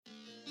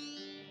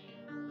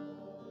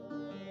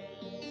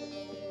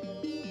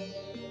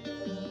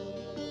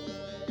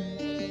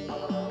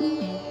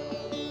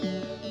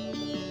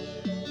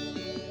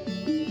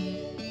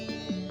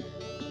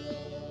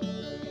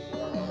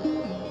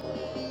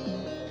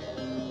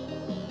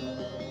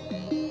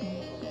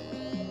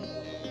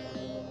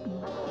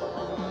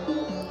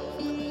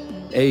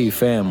Hey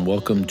fam,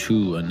 welcome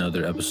to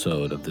another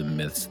episode of the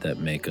Myths That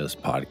Make Us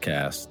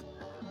podcast.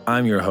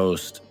 I'm your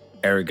host,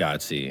 Eric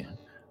Gotzi.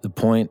 The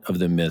point of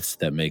the Myths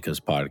That Make Us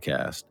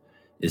podcast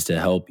is to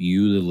help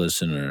you, the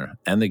listener,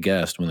 and the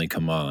guest when they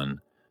come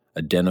on,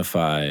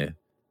 identify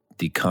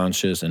the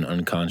conscious and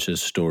unconscious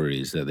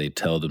stories that they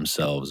tell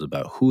themselves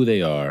about who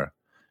they are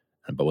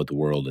and about what the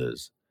world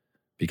is.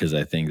 Because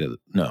I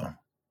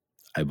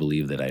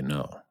believe that I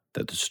know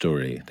that the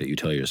story that you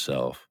tell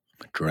yourself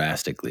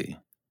drastically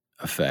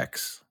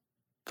affects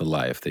the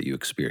life that you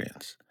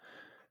experience.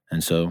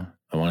 And so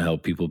I want to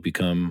help people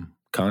become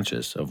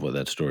conscious of what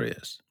that story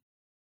is.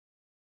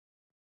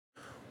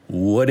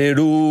 What it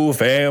do,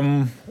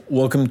 fam?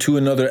 Welcome to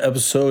another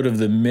episode of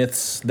the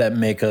Myths That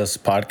Make Us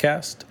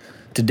podcast.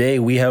 Today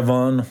we have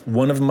on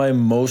one of my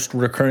most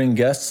recurring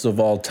guests of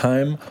all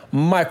time,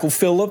 Michael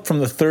Phillip from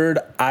the Third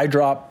Eye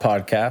Drop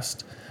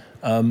podcast.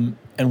 And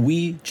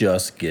we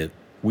just get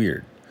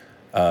weird.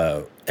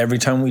 Every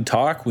time we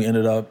talk,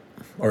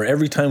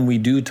 every time we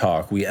do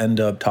talk, we end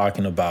up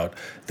talking about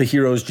the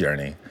hero's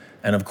journey.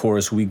 And of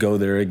course, we go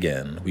there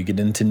again. We get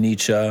into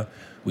Nietzsche,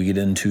 we get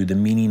into the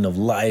meaning of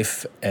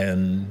life,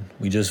 and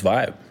we just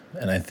vibe.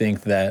 And I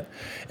think that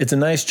it's a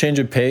nice change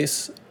of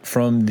pace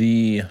from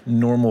the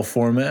normal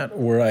format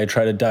where I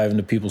try to dive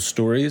into people's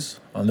stories.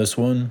 On this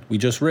one, we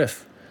just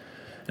riff.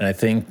 And I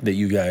think that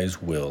you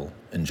guys will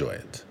enjoy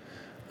it.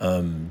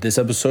 This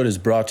episode is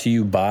brought to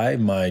you by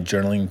my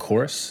journaling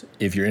course.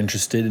 If you're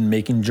interested in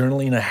making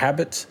journaling a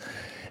habit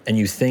and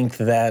you think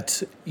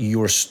that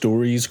your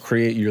stories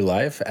create your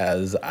life,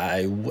 as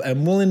I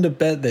am willing to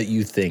bet that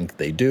you think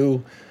they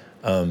do,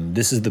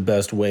 this is the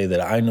best way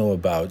that I know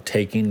about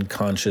taking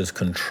conscious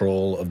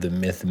control of the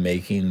myth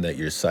making that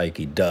your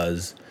psyche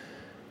does.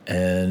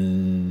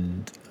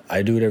 And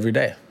I do it every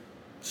day.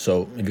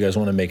 So if you guys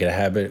want to make it a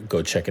habit,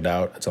 go check it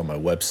out. It's on my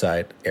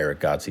website,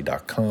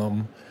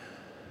 ericgotzi.com.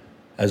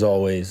 As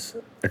always,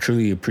 I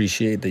truly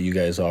appreciate that you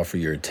guys offer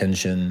your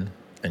attention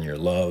and your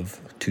love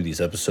to these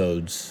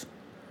episodes.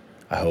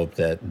 I hope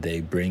that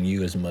they bring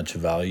you as much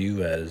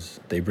value as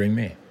they bring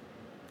me.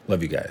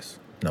 Love you guys.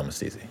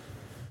 Namaste.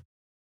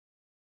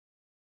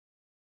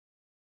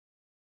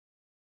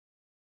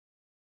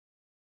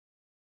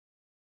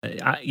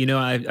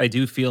 I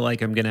do feel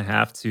like I'm going to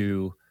have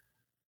to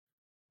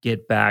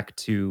get back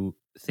to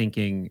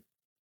thinking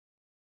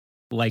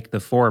like the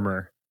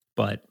former,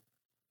 but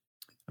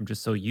I'm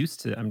just so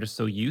used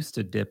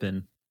to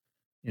dipping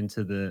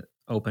into the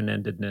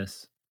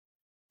open-endedness.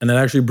 And that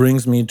actually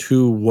brings me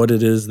to what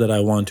it is that I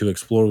want to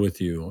explore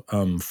with you.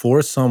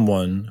 For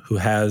someone who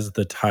has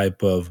the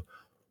type of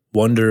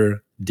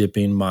wonder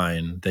dipping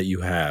mind that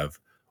you have,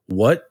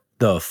 what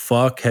the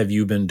fuck have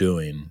you been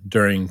doing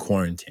during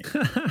quarantine?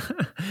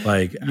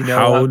 Like,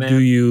 how do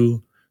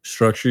you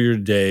structure your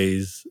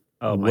days?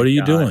 Oh my What are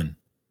you God. doing?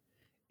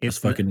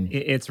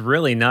 It's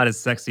really not as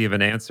sexy of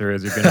an answer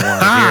as you're going to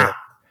want to hear.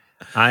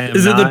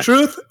 Is it the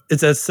truth?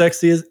 It's as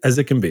sexy as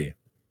it can be.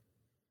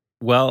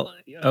 Well,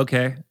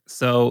 okay.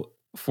 So,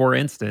 for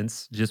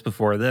instance, just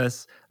before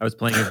this, I was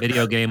playing a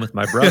video game with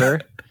my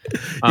brother.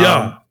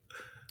 Yeah.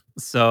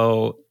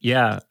 So,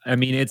 yeah, I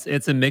mean,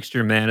 it's a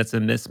mixture, man. It's a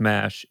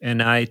mismatch.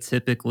 And I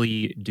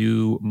typically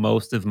do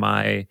most of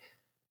my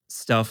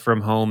stuff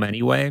from home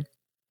anyway.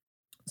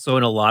 So,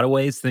 in a lot of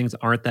ways, things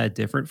aren't that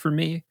different for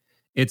me.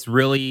 It's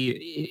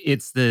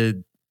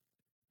the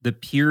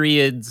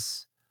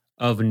periods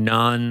of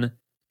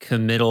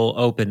non-committal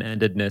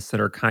open-endedness that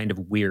are kind of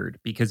weird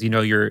because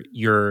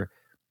you're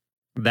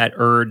that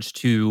urge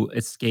to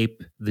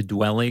escape the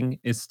dwelling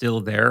is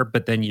still there,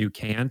 but then you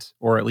can't,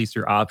 or at least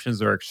your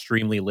options are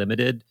extremely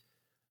limited.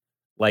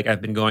 Like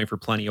I've been going for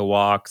plenty of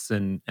walks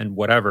and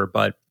whatever,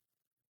 but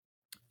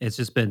it's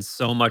just been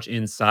so much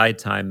inside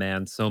time,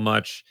 man. So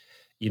much,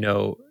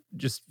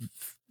 just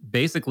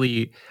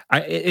basically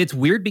it's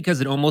weird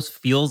because it almost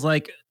feels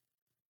like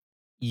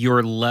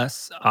you're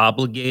less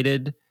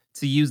obligated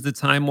to use the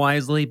time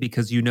wisely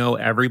because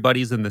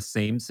everybody's in the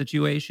same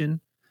situation.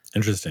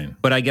 Interesting.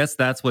 But I guess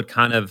that's what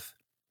kind of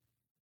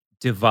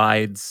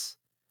divides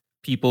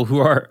people who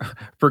are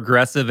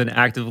progressive and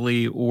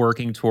actively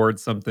working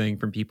towards something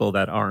from people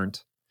that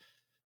aren't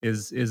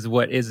is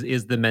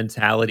the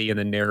mentality and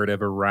the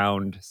narrative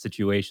around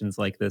situations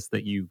like this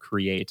that you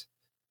create.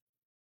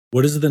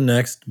 What is the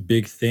next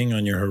big thing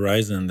on your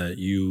horizon that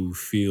you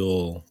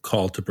feel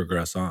called to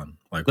progress on?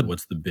 Like,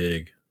 what's the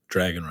big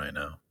dragon right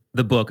now?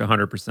 The book,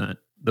 100%.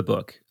 The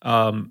book.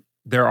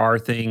 There are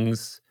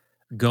things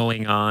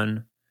going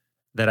on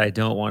that I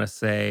don't want to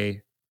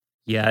say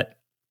yet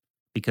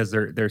because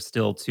they're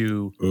still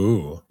too.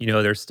 Ooh.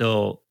 They're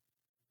still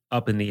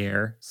up in the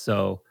air.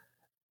 So,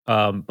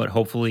 but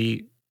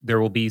hopefully there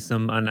will be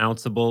some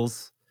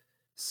announceables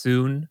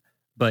soon.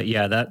 But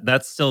yeah,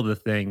 that's still the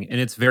thing,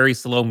 and it's very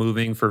slow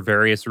moving for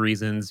various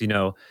reasons.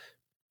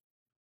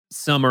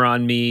 Some are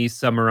on me,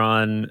 some are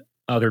on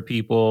other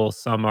people,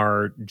 some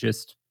are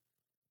just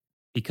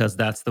because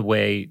that's the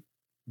way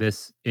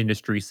this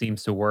industry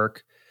seems to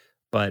work.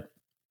 But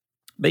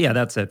yeah,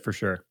 that's it for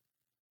sure.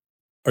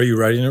 Are you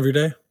writing every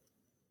day?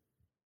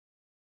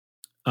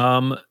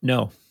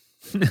 No.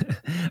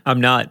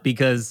 I'm not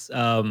because,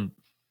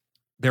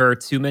 there are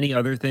too many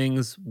other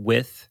things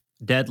with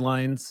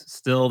deadlines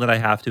still that I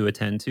have to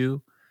attend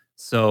to.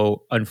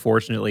 So,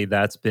 unfortunately,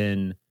 that's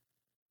been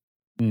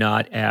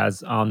not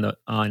as on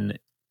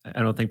I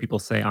don't think people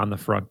say on the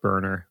front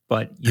burner,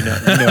 but you know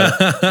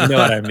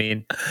what I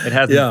mean. It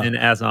hasn't Yeah. been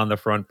as on the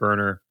front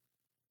burner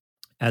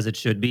as it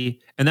should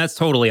be, and that's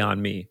totally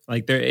on me.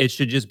 Like, there it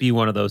should just be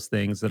one of those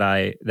things that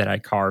I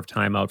carve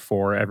time out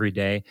for every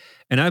day,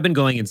 and I've been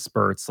going in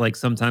spurts. Like,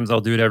 sometimes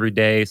I'll do it every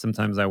day,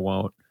 sometimes I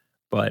won't,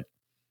 but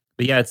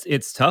yeah,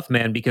 it's tough,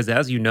 man, because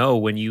as you know,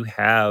 when you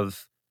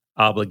have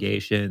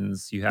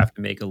obligations, you have to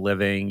make a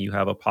living, you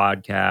have a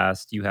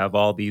podcast, you have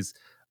all these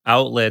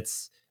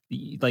outlets,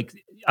 like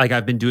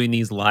I've been doing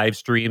these live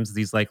streams,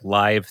 these like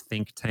live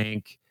think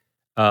tank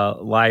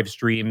live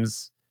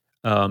streams,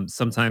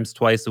 sometimes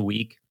twice a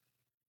week.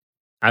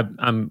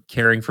 I'm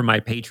caring for my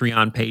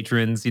Patreon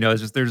patrons.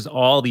 It's just there's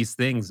all these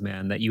things,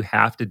 man, that you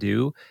have to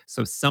do.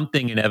 So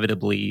something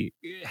inevitably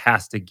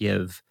has to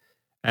give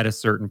at a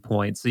certain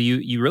point. So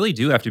you really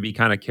do have to be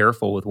kind of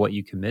careful with what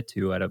you commit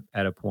to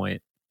at a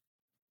point.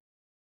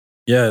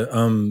 Yeah,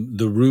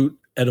 the root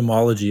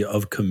etymology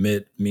of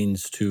commit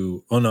means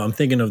to, oh no, I'm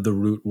thinking of the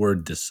root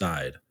word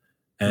decide.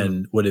 Mm,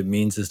 And what it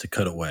means is to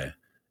cut away.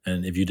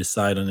 And if you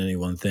decide on any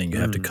one thing, you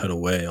have to mm. cut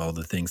away all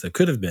the things that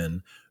could have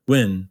been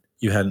when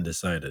you hadn't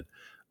decided.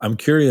 I'm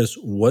curious,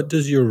 what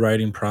does your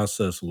writing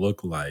process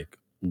look like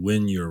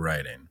when you're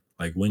writing?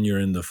 Like when you're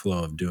in the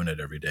flow of doing it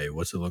every day,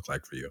 what's it look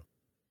like for you?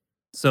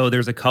 So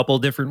there's a couple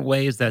different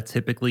ways that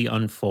typically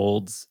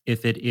unfolds.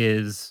 If it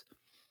is,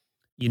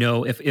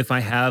 if I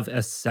have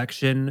a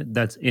section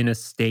that's in a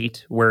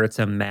state where it's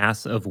a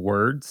mass of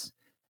words,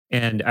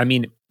 and I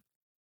mean,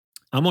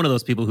 I'm one of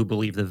those people who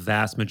believe the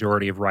vast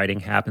majority of writing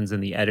happens in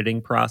the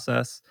editing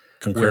process,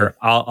 Concur. where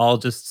I'll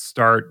just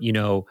start,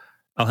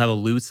 I'll have a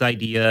loose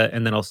idea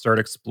and then I'll start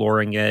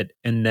exploring it,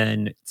 and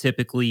then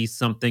typically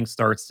something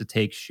starts to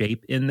take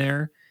shape in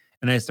there,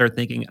 and I start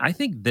thinking, I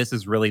think this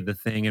is really the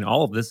thing, and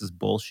all of this is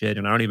bullshit,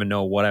 and I don't even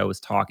know what I was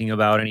talking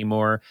about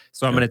anymore.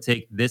 So I'm Yeah. going to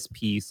take this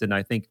piece, and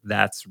I think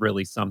that's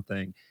really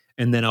something,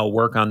 and then I'll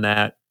work on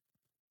that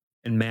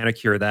and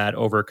manicure that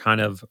over kind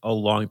of a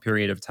long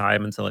period of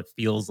time until it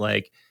feels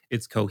like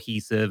it's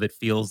cohesive. It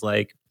feels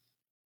like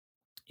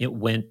it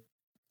went,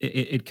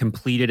 it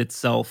completed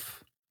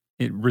itself,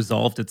 it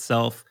resolved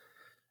itself.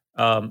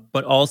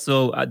 But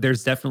also,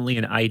 there's definitely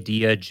an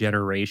idea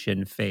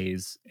generation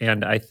phase.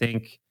 And I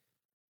think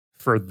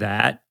for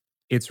that,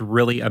 it's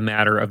really a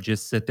matter of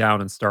just sit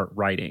down and start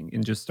writing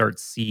and just start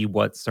see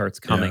what starts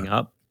Yeah. coming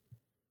up.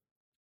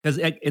 Because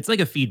it's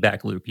like a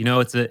feedback loop,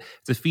 it's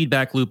a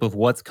feedback loop of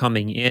what's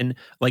coming in.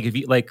 Like if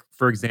you like,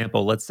 for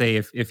example, let's say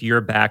if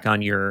you're back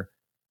on your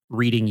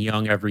reading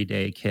young every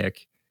day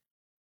kick,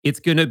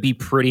 it's gonna be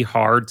pretty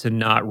hard to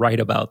not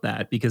write about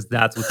that because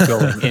that's what's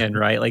going in,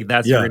 right? Like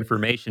that's your Yeah.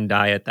 information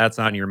diet, that's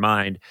on your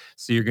mind.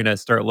 So you're gonna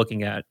start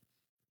looking at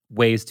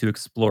ways to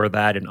explore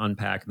that and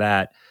unpack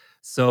that.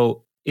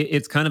 So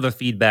it's kind of a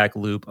feedback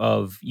loop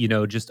of,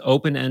 just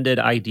open ended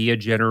idea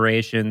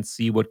generation,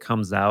 see what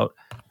comes out.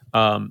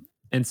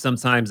 And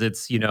sometimes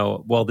it's,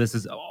 well, this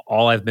is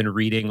all I've been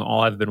reading,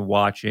 all I've been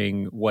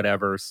watching,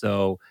 whatever.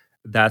 So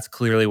that's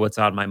clearly what's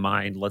on my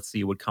mind. Let's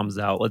see what comes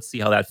out. Let's see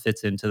how that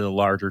fits into the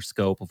larger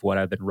scope of what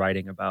I've been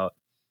writing about.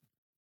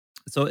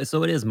 So it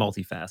is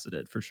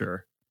multifaceted for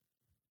sure.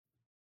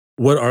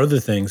 What are the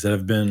things that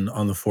have been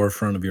on the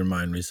forefront of your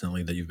mind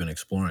recently that you've been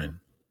exploring?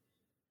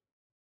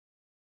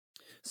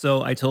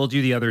 So I told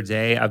you the other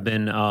day I've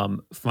been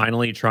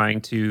finally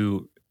trying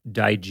to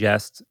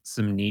digest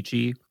some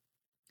Nietzsche,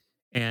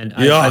 and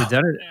I've Yeah.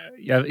 done it.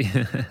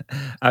 Yeah,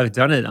 I've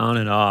done it on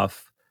and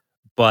off,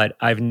 but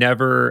I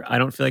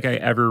don't feel like I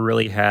ever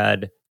really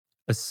had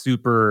a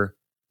super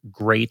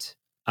great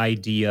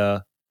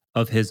idea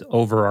of his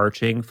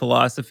overarching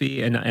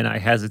philosophy, and I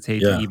hesitate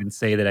to Yeah, even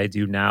say that I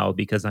do now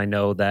because I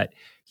know that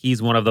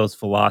he's one of those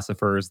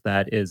philosophers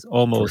that is for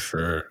almost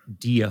sure.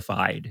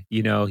 deified.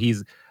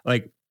 He's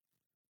like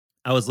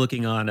I was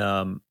looking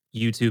on,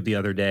 YouTube the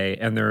other day,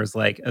 and there was,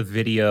 like, a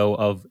video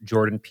of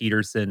Jordan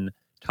Peterson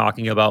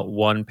talking about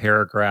one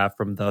paragraph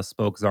from Thus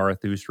Spoke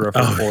Zarathustra for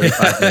Oh,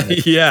 45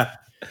 minutes. yeah.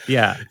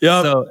 Yeah,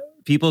 Yep. so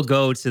people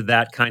go to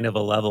that kind of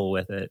a level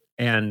with it,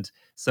 and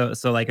so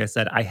like I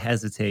said, I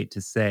hesitate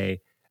to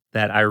say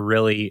that I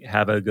really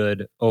have a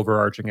good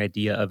overarching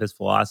idea of his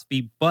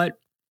philosophy, but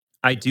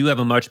I do have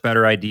a much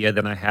better idea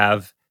than I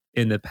have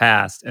in the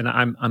past, and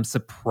I'm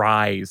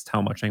surprised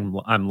how much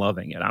I'm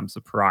loving it. I'm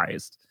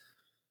surprised.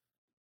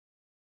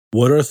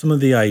 What are some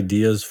of the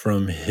ideas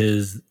from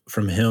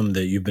him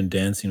that you've been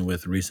dancing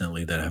with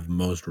recently that have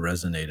most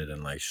resonated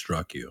and, like,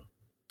 struck you?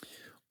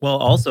 Well,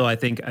 also, I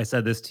think I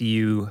said this to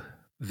you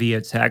via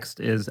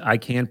text is I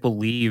can't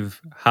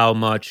believe how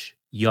much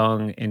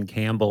Young and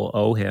Campbell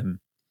owe him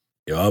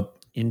Yup.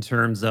 in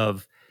terms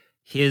of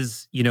he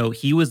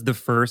was the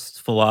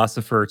first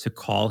philosopher to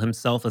call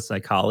himself a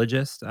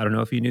psychologist. I don't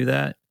know if you knew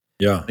that.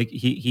 Yeah. Like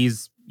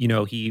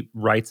he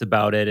writes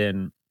about it,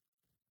 and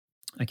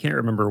I can't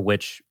remember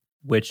which.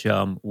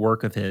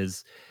 work of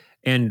his.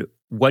 And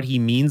what he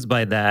means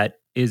by that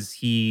is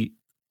he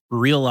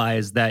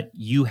realized that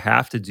you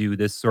have to do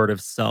this sort of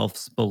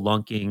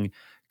self-spelunking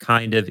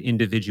kind of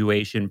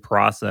individuation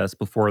process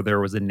before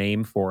there was a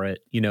name for it.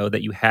 You know,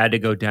 that you had to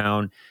go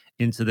down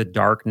into the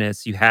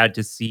darkness. You had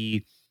to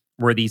see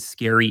where these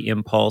scary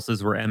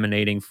impulses were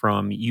emanating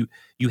from. You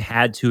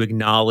had to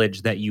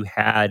acknowledge that you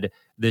had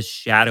this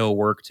shadow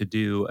work to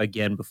do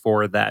again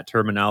before that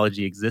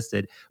terminology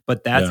existed.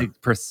 But that's Yeah.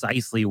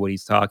 precisely what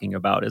he's talking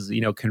about, is,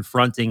 you know,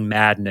 confronting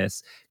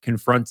madness,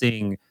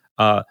 confronting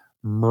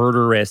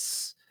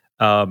murderous,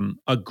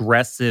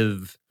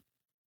 aggressive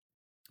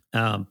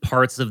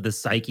parts of the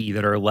psyche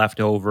that are left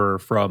over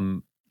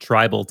from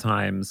tribal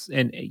times.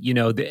 And you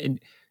know,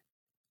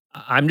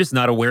 I'm just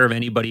not aware of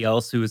anybody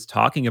else who was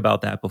talking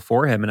about that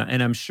before him.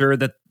 And I'm sure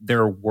that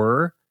there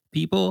were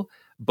people,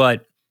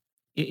 but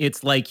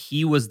it's like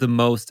he was the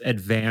most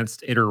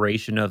advanced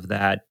iteration of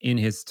that in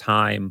his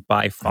time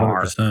by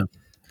far. 100%.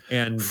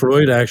 And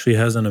Freud actually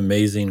has an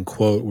amazing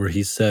quote where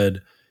he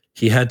said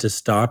he had to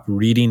stop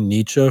reading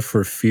Nietzsche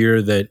for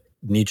fear that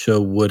Nietzsche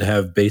would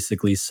have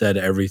basically said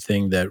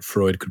everything that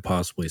Freud could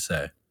possibly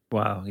say.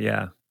 wow,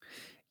 yeah.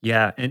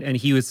 Yeah, and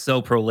he was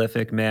so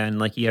prolific, man.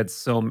 Like, he had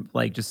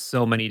like, just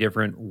so many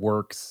different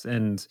works,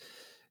 and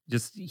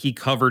just he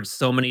covered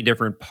so many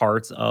different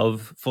parts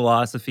of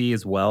philosophy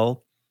as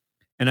well.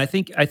 And I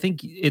think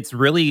it's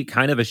really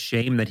kind of a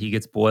shame that he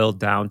gets boiled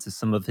down to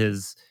some of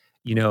his,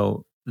 you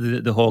know,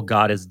 the whole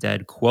 "God is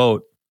dead"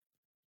 quote,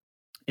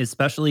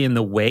 especially in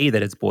the way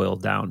that it's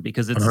boiled down,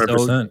 because it's so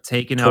 100%.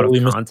 taken out of Totally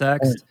missed the point.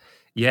 context.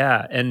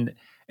 Yeah, and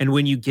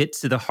when you get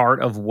to the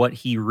heart of what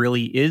he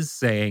really is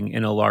saying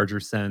in a larger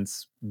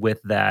sense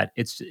with that,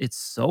 it's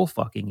so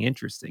fucking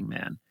interesting,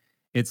 man.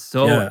 It's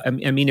so, Yeah.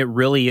 I mean, it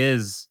really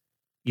is,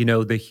 you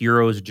know, the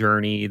hero's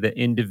journey, the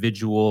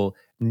individual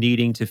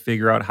needing to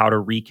figure out how to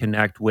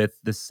reconnect with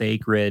the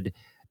sacred.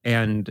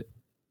 And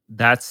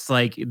that's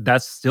like,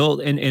 that's still,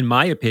 in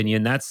my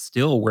opinion, that's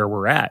still where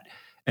we're at.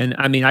 And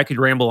I mean, I could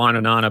ramble on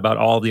and on about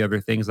all the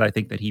other things I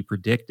think that he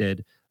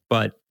predicted,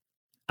 but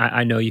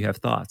I know you have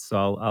thoughts,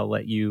 so I'll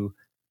let you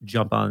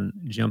jump on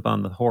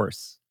the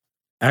horse.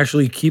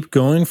 Actually, keep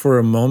going for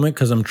a moment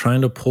because I'm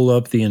trying to pull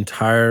up the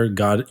entire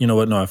God. You know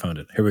what? No, I found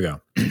it. Here we go.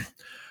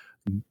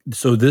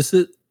 So this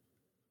is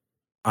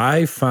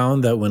I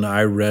found that when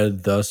I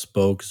read "Thus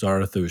Spoke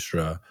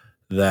Zarathustra,"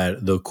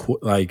 that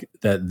like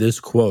that this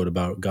quote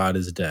about God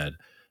is dead,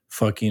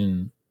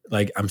 fucking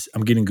like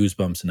I'm getting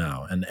goosebumps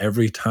now, and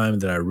every time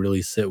that I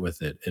really sit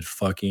with it, it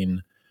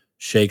fucking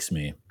shakes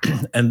me.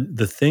 And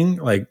the thing,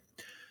 like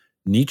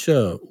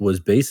Nietzsche was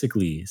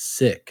basically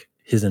sick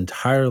his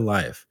entire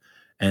life,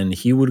 and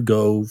he would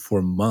go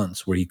for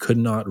months where he could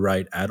not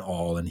write at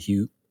all, and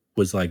he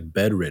was like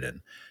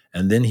bedridden.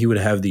 And then he would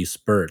have these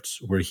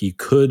spurts where he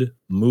could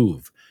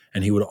move,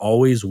 and he would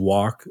always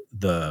walk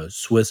the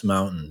Swiss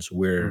mountains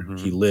where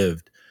he Mhm.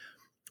 lived.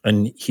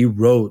 And he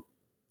wrote,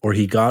 or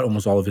he got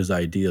almost all of his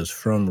ideas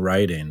from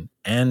writing,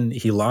 and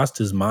he lost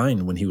his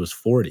mind when he was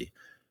 40.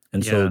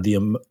 And so Yeah.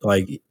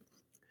 like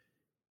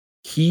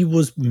he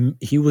was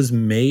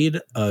made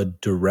a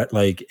direct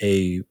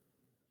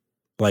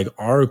like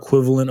our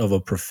equivalent of a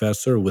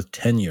professor with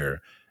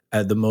tenure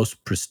at the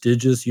most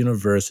prestigious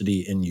university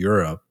in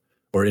Europe,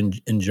 or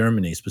in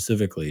Germany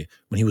specifically,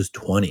 when he was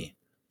 20.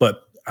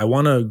 But I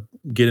want to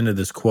get into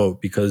this quote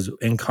because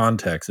in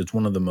context it's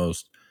one of the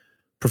most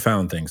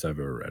profound things I've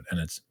ever read, and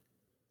it's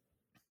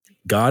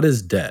God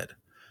is dead,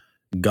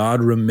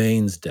 God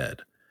remains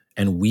dead,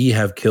 and we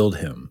have killed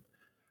him.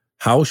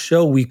 How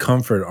shall we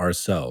comfort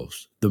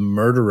ourselves, the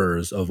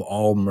murderers of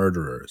all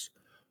murderers?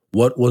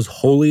 What was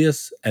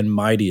holiest and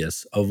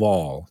mightiest of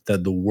all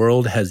that the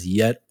world has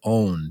yet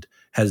owned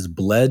has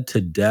bled to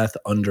death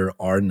under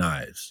our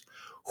knives.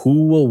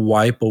 Who will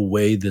wipe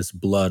away this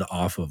blood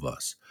off of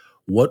us?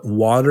 What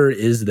water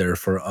is there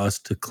for us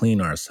to clean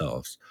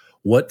ourselves?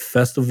 What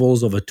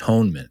festivals of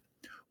atonement?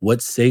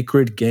 What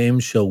sacred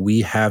games shall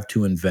we have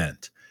to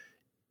invent?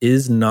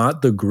 Is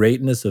not the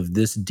greatness of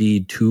this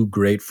deed too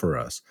great for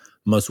us?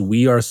 Must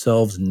we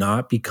ourselves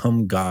not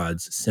become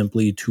gods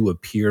simply to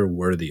appear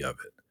worthy of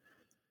it?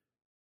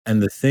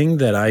 And the thing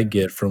that I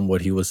get from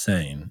what he was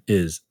saying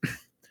is,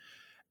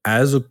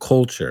 as a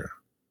culture,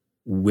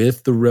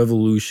 with the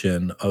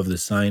revolution of the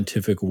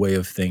scientific way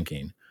of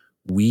thinking,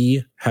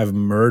 we have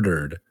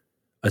murdered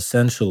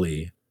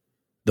essentially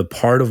the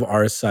part of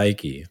our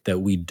psyche that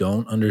we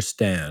don't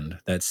understand,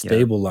 that Yeah.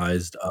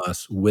 stabilized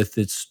us with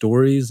its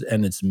stories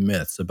and its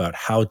myths about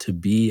how to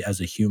be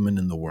as a human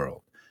in the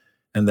world.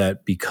 And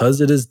that because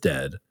it is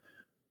dead,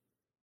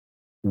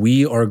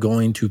 we are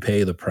going to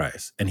pay the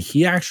price. And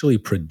he actually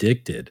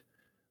predicted,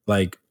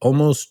 like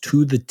almost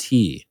to the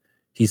T,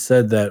 he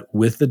said that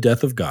with the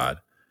death of God,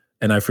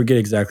 and I forget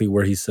exactly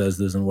where he says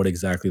this and what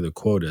exactly the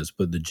quote is,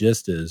 but the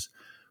gist is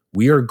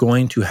we are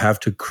going to have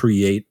to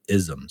create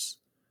isms.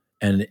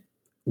 And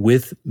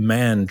with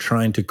man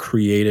trying to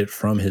create it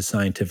from his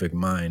scientific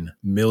mind,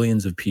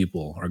 millions of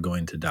people are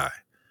going to die.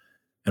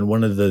 And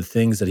one of the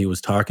things that he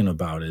was talking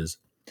about is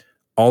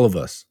all of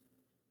us,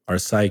 our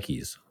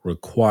psyches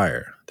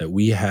require that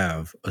we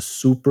have a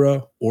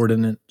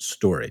supraordinate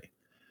story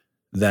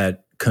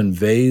that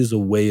conveys a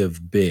way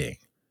of being,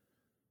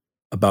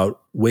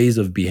 about ways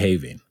of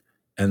behaving,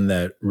 and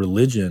that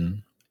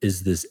religion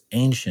is this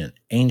ancient,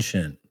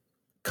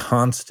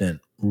 constant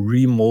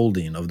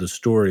remolding of the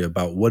story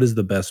about what is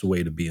the best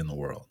way to be in the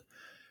world.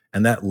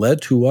 And that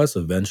led to us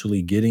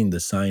eventually getting the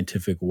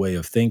scientific way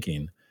of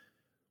thinking,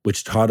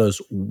 which taught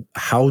us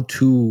how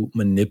to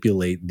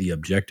manipulate the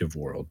objective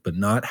world, but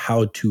not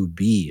how to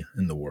be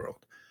in the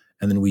world.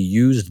 And then we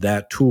used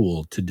that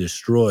tool to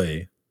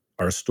destroy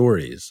our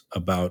stories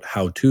about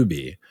how to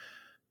be.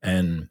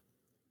 And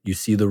you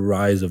see the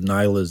rise of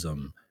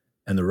nihilism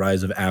and the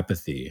rise of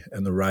apathy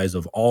and the rise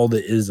of all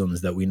the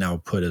isms that we now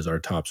put as our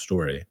top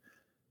story.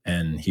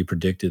 And he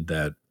predicted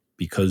that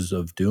because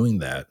of doing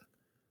that,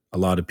 a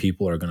lot of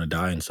people are going to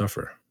die and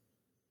suffer.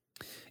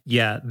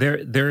 Yeah,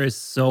 there is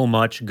so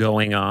much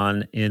going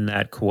on in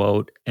that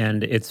quote,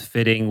 and it's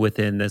fitting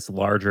within this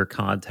larger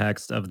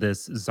context of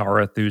this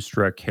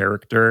Zarathustra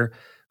character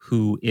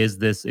who is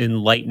this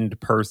enlightened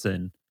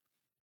person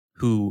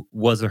who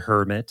was a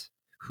hermit,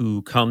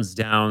 who comes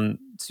down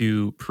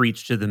to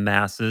preach to the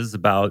masses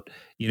about,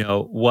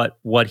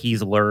 what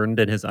he's learned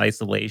in his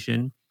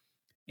isolation,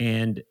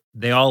 and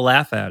they all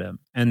laugh at him,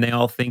 and they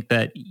all think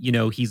that,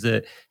 he's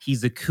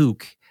a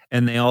kook,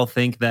 and they all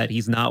think that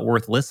he's not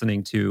worth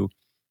listening to.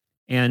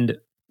 And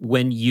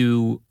when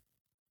you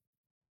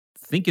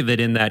think of it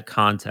in that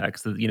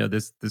context,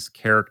 that this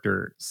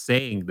character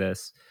saying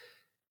this,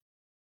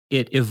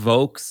 it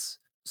evokes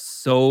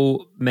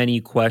so many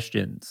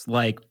questions.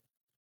 Like,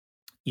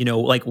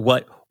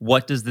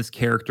 what does this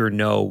character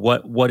know?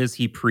 What is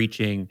he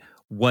preaching?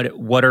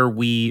 What are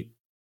we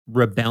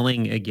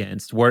rebelling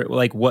against?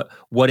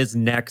 What is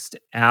next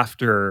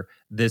after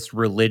this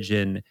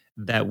religion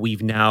that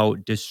we've now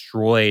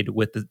destroyed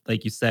with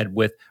like you said,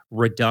 with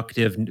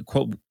reductive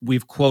quote,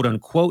 we've quote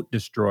unquote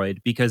destroyed,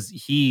 because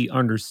he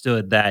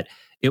understood that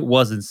it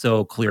wasn't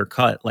so clear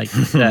cut, like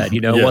you said.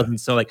 It Yeah.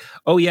 wasn't so like,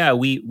 oh yeah,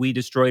 we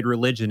destroyed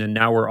religion and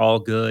now we're all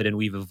good and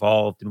we've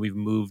evolved and we've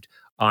moved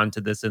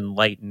onto this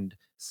enlightened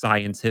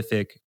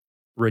scientific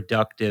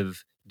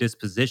reductive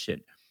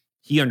disposition.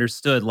 He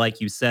understood, like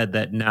you said,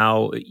 that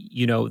now,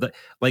 that,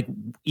 like,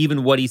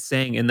 even what he's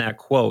saying in that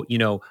quote,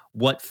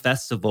 what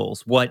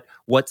festivals, what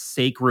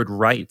sacred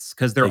rites,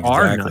 because there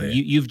are none.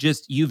 Exactly.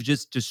 You've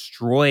just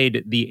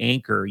destroyed the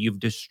anchor. You've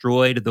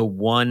destroyed the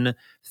one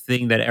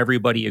thing that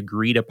everybody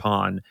agreed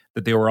upon,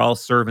 that they were all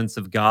servants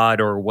of God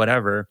or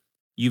whatever.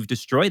 You've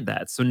destroyed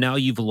that. So now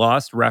you've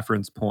lost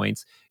reference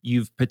points.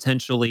 You've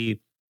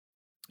potentially,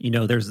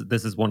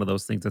 this is one of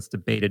those things that's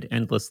debated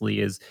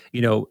endlessly, is,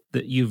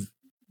 that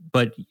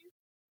but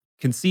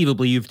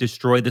conceivably you've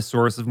destroyed the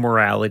source of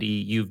morality.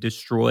 You've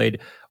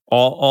destroyed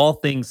all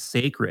things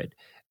sacred.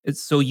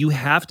 So you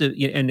have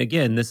to, and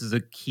again, this is a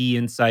key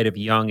insight of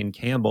Young and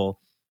Campbell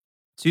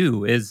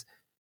too, is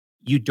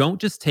you don't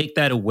just take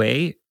that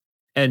away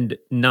and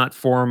not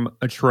form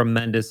a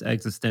tremendous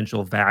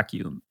existential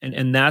vacuum.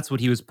 And that's what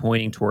he was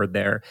pointing toward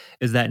there,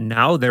 is that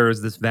now there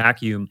is this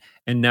vacuum,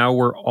 and now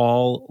we're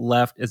all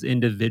left as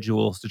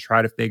individuals to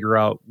try to figure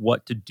out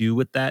what to do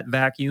with that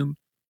vacuum.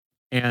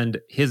 And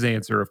his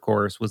answer, of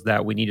course, was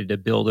that we needed to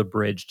build a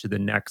bridge to the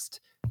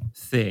next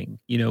thing.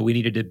 We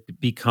needed to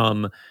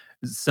become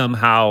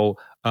somehow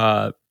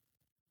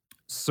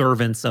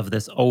servants of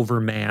this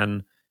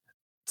overman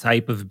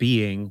type of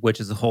being, which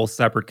is a whole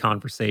separate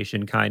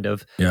conversation, kind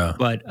of. Yeah.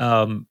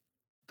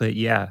 But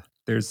yeah,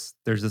 there's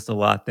just a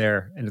lot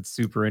there, and it's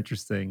super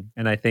interesting.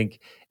 And I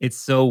think it's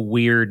so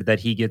weird that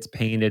he gets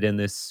painted in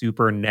this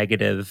super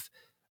negative,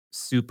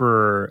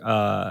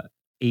 super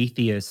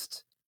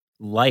atheist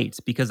light,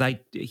 because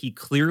he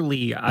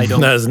clearly, I don't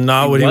That's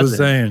not he what he was wasn't.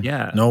 saying.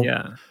 Yeah, Nope.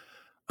 yeah.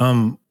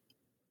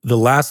 The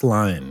last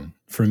line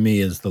for me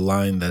is the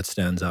line that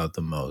stands out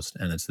the most.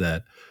 And it's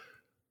that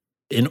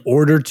in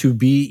order to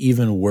be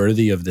even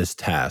worthy of this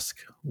task,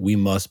 we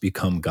must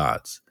become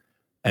gods.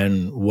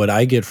 And what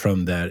I get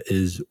from that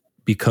is,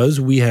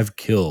 because we have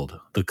killed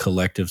the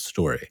collective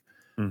story,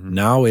 Mhm.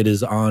 now it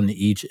is on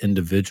each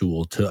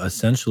individual to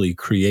essentially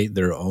create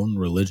their own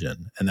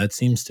religion. And that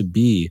seems to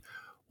be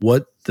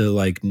what the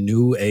like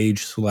new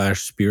age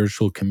slash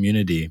spiritual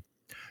community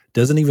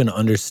doesn't even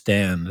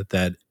understand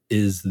that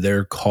is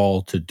their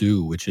call to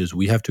do, which is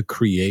we have to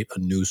create a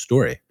new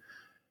story.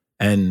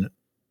 And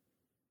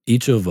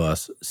each of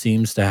us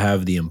seems to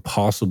have the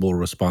impossible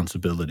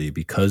responsibility,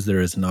 because there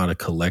is not a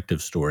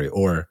collective story.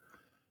 Or,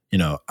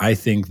 I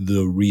think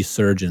the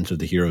resurgence of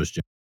the hero's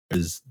journey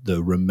is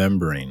the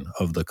remembering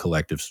of the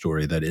collective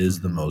story that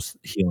is the Mhm. most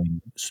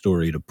healing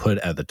story to put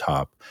at the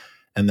top.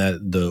 And that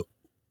the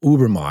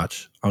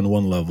Ubermatch on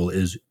one level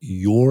is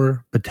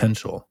your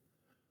potential,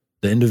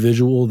 the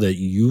individual that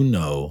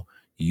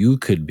you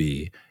could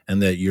be,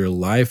 and that your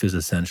life is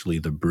essentially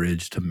the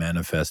bridge to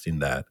manifesting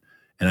that.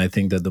 And I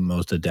think that the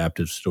most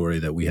adaptive story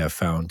that we have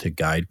found to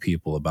guide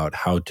people about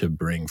how to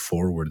bring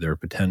forward their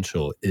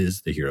potential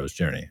is the hero's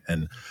journey.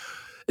 And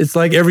It's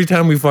like every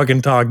time we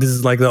fucking talk, this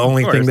is like the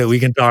only thing that we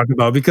can talk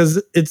about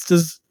because it's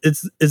just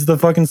it's the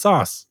fucking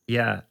sauce.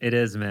 Yeah, it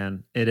is,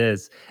 man. It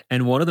is.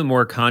 And one of the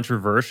more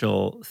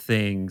controversial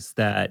things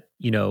that,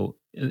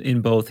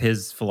 in both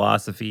his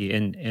philosophy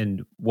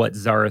and what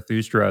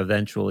Zarathustra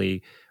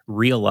eventually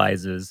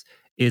realizes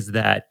is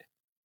that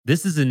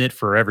this isn't it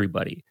for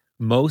everybody.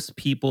 Most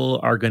people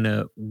are going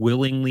to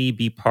willingly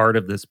be part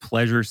of this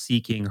pleasure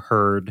seeking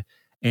herd,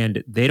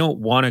 and they don't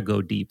want to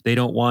go deep. They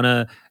don't want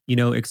to,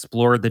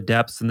 explore the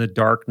depths and the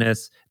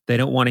darkness. They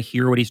don't want to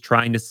hear what he's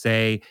trying to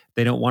say.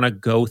 They don't want to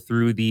go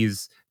through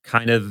these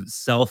kind of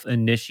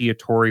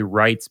self-initiatory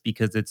rites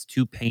because it's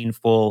too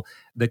painful.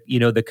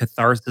 The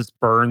catharsis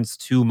burns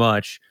too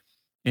much,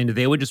 and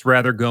they would just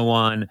rather go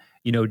on,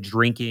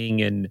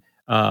 drinking and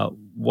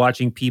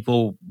watching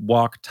people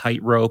walk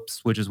tight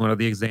ropes, which is one of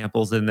the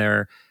examples in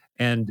there.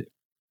 And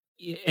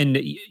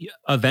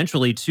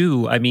eventually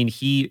too, I mean,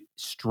 he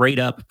straight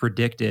up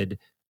predicted,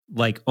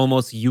 like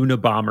almost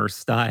Unabomber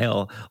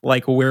style,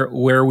 like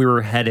where we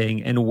were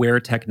heading and where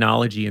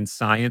technology and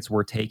science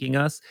were taking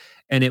us.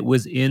 And it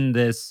was in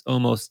this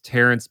almost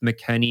Terrence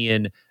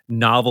McKennian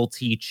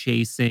novelty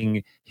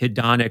chasing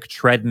hedonic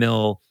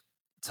treadmill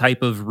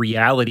type of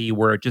reality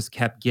where it just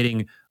kept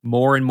getting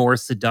more and more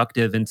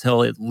seductive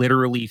until it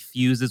literally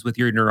fuses with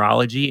your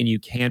neurology and you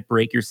can't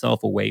break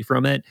yourself away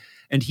from it.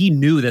 And he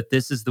knew that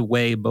this is the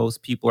way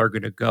most people are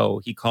going to go.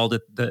 He called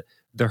it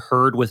the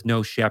herd with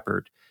no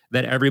shepherd,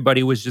 that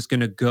everybody was just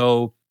going to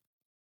go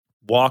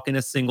walk in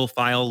a single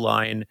file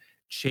line,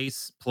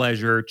 chase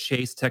pleasure,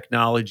 chase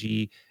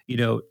technology,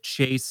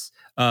 chase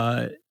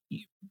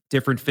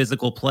different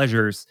physical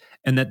pleasures,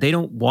 and that they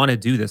don't want to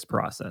do this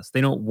process.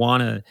 They don't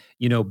want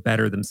to,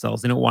 better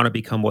themselves. They don't want to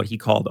become what he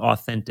called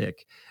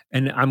authentic.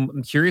 And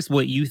I'm curious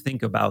what you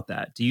think about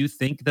that. Do you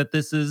think that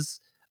this is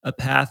a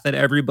path that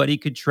everybody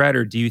could tread,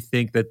 or do you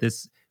think that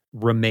this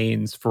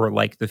remains for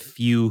like the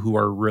few who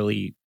are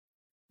really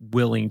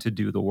willing to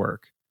do the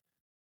work?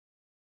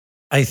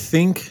 I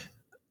think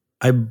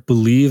I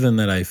believe in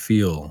that. I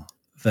feel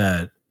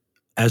that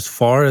as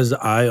far as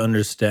I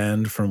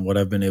understand from what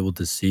I've been able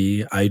to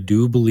see, I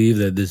do believe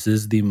that this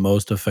is the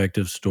most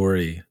effective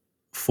story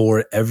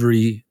for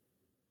every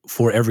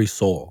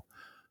soul.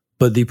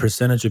 But the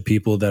percentage of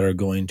people that are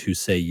going to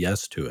say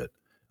yes to it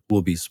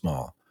will be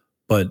small.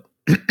 But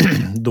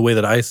the way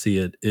that I see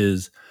it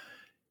is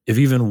if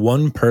even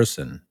one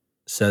person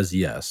says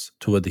yes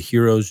to what the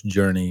hero's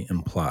journey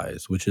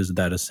implies, which is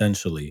that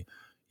essentially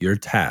your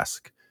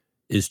task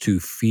is to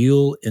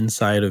feel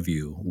inside of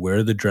you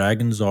where the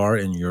dragons are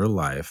in your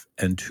life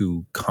and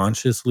to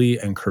consciously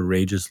and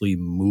courageously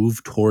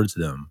move towards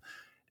them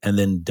and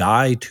then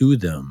die to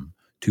them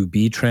to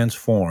be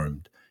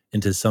transformed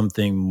into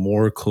something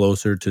more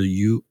closer to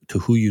you, to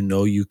who you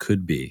know you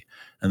could be,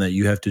 and that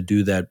you have to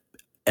do that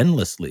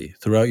endlessly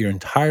throughout your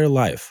entire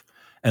life,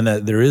 and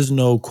that there is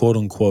no quote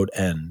unquote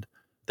end.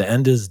 The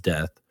end is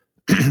death,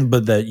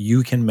 but that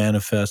you can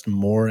manifest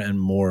more and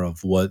more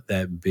of what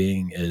that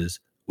being is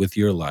with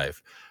your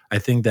life. I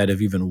think that if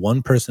even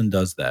one person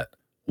does that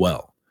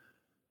well,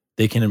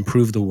 they can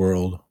improve the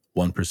world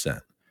 1%.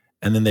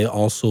 And then they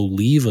also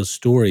leave a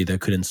story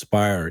that could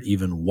inspire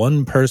even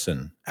one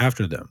person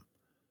after them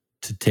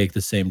to take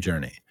the same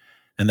journey.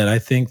 And that I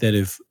think that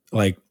if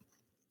like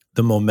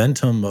the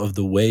momentum of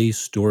the way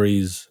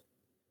stories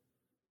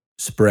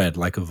spread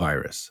like a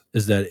virus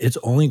is that it's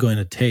only going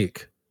to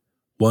take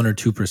 1 or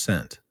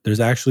 2%. There's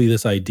actually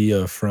this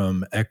idea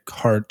from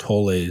Eckhart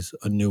Tolle's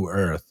A New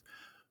Earth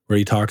where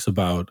he talks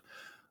about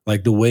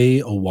like the way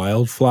a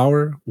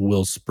wildflower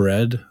will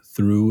spread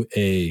through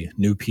a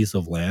new piece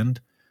of land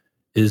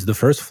is the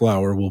first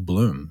flower will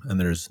bloom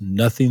and there's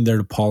nothing there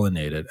to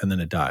pollinate it and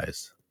then it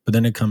dies. But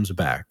then it comes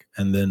back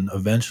and then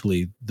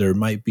eventually there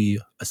might be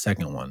a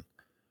second one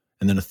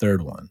and then a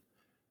third one.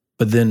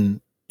 But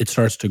then it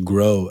starts to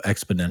grow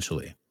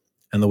exponentially.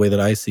 And the way that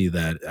I see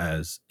that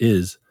as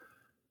is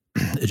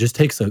it just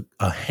takes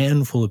a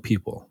handful of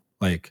people,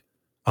 like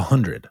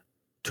 100,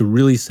 to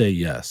really say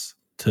yes,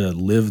 to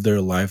live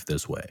their life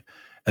this way.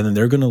 And then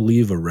they're going to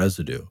leave a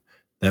residue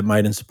that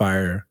might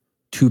inspire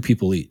 2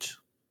 people each,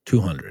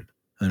 200, and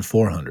then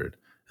 400,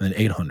 and then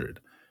 800.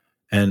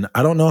 And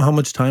I don't know how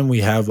much time we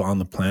have on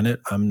the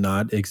planet. I'm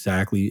not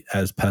exactly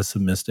as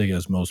pessimistic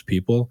as most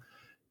people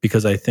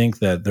because I think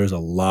that there's a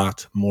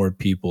lot more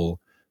people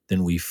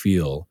than we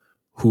feel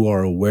who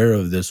are aware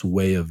of this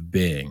way of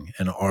being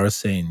and are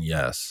saying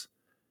yes.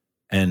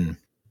 And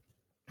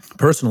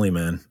personally,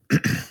 man,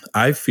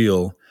 I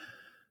feel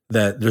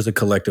that there's a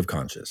collective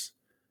conscious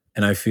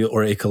and I feel,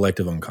 or a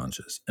collective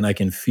unconscious. And I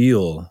can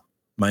feel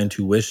my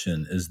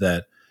intuition is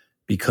that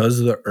because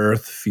the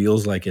earth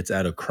feels like it's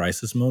at a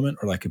crisis moment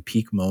or like a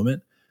peak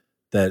moment,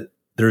 that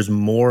there's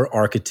more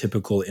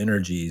archetypical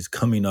energies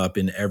coming up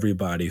in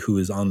everybody who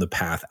is on the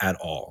path at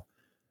all.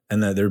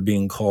 And that they're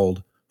being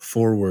called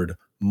forward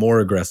more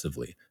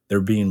aggressively.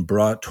 They're being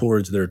brought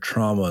towards their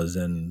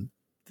traumas and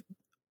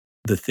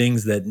the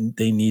things that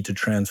they need to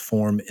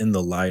transform in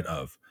the light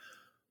of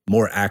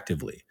more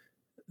actively.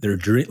 They're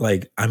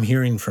like I'm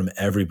hearing from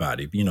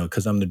everybody,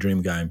 because I'm the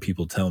dream guy and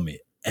people tell me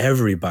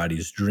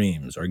everybody's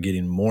dreams are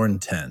getting more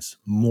intense,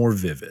 more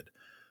vivid.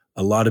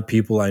 A lot of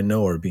people I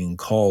know are being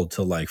called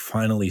to like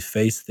finally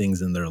face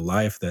things in their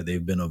life that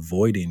they've been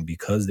avoiding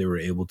because they were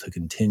able to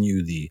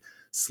continue the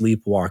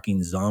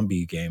sleepwalking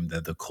zombie game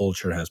that the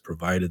culture has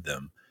provided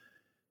them.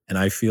 And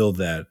I feel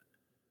that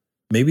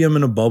maybe I'm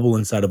in a bubble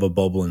inside of a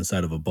bubble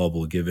inside of a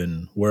bubble,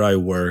 given where I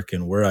work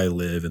and where I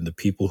live and the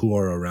people who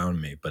are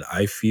around me. But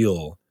I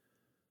feel,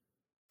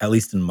 at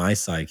least in my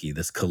psyche,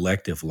 this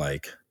collective,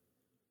 like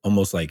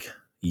almost like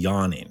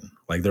yawning.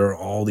 Like there are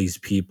all these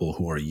people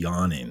who are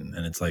yawning,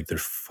 and it's like they're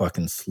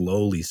fucking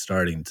slowly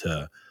starting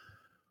to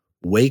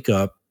wake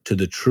up to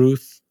the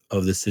truth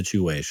of the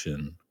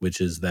situation,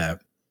 which is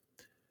that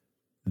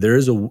there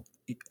is a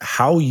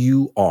how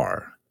you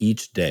are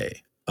each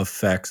day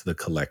affects the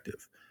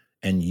collective.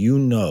 And you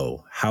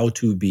know how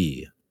to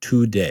be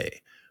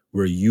today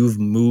where you've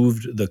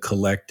moved the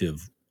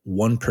collective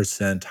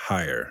 1%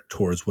 higher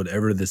towards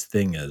whatever this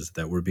thing is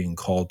that we're being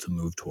called to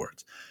move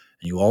towards.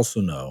 And you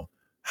also know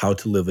how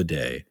to live a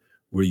day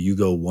where you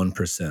go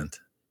 1%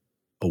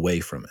 away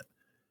from it.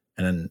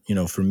 And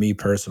then, for me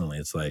personally,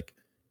 it's like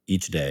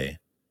each day,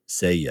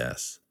 say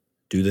yes,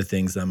 do the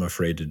things I'm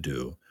afraid to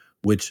do,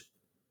 which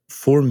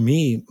for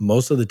me,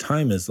 most of the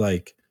time is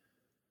like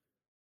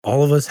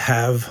all of us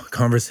have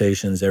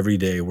conversations every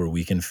day where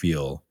we can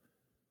feel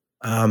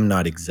I'm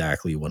not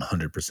exactly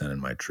 100% in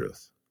my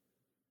truth.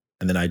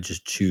 And then I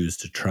just choose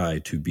to try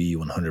to be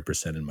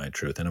 100% in my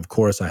truth. And of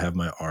course, I have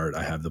my art,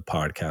 I have the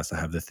podcast, I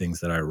have the things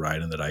that I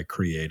write and that I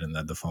create, and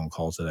that the phone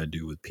calls that I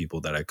do with people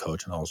that I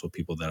coach and also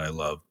people that I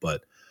love.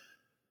 But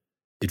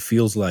it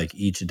feels like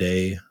each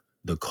day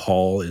the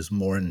call is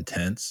more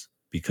intense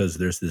because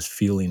there's this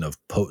feeling of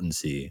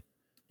potency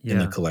in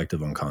the Yeah.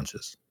 collective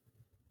unconscious.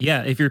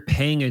 Yeah, if you're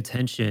paying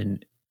attention,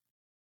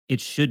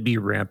 it should be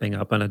ramping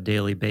up on a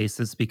daily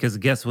basis because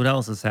guess what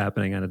else is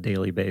happening on a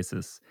daily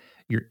basis?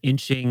 You're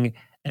inching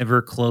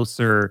ever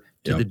closer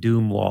to the Yep.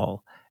 doom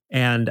wall.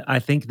 And I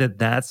think that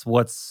that's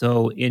what's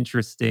so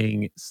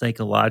interesting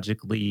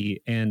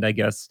psychologically and I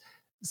guess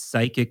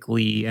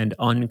psychically and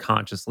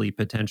unconsciously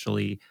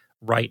potentially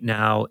right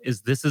now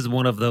is this is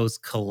one of those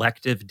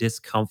collective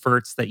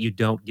discomforts that you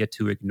don't get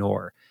to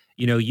ignore.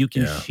 You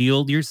can Yeah.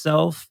 shield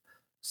yourself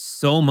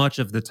so much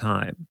of the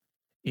time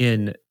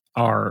in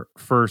our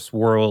first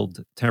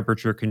world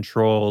temperature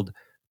controlled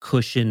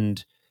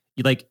cushioned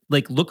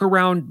look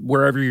around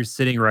wherever you're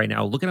sitting right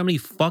now. Look at how many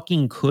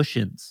fucking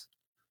cushions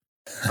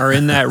are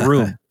in that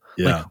room.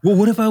 Like, Yeah. well,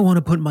 what if I want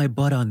to put my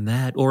butt on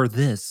that or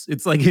this?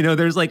 It's like,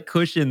 there's like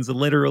cushions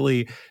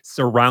literally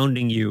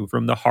surrounding you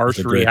from the That's a harsh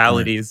great point.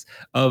 realities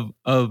of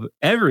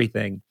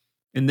everything.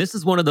 And this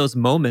is one of those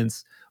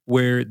moments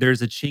where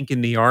there's a chink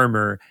in the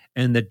armor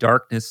and the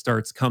darkness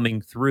starts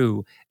coming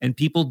through and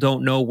people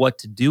don't know what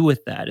to do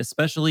with that,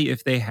 especially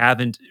if they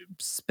haven't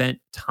spent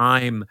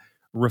time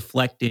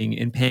reflecting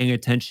and paying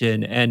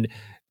attention and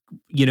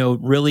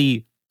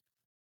really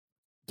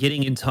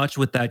getting in touch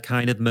with that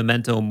kind of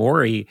memento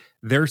mori.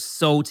 They're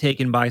so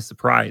taken by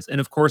surprise.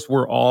 And of course,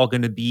 we're all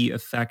going to be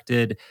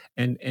affected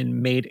and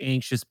made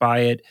anxious by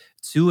it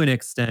to an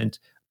extent.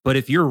 But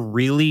if you're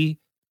really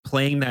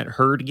playing that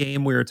herd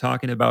game we were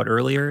talking about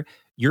earlier,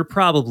 you're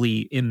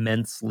probably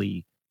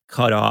immensely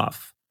cut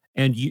off.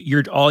 And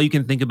you're all you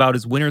can think about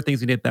is when are things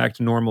gonna get back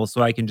to normal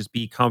so I can just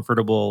be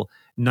comfortable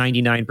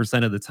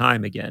 99% of the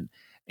time again.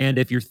 And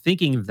if you're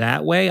thinking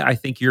that way, I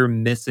think you're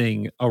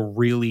missing a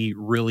really,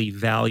 really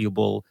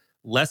valuable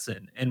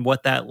lesson. And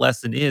what that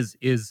lesson is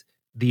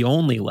the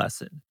only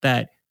lesson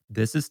that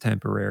this is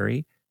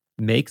temporary,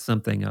 make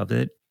something of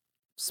it,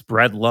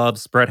 spread love,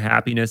 spread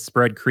happiness,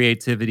 spread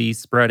creativity,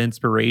 spread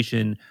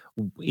inspiration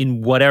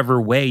in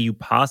whatever way you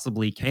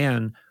possibly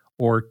can,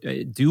 or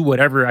do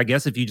whatever. I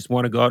guess if you just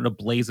want to go out in a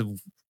blaze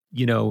of,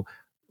 you know,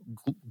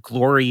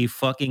 glory,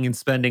 fucking and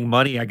spending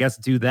money, I guess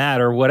do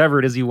that or whatever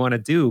it is you want to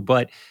do.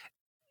 But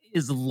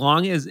as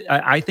long as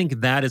I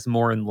think that is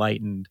more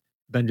enlightened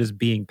than just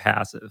being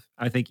passive.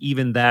 I think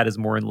even that is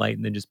more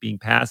enlightened than just being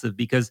passive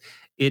because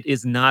it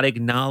is not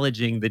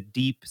acknowledging the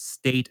deep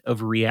state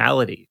of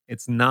reality.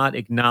 It's not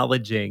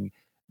acknowledging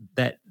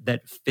that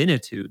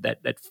finitude,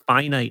 that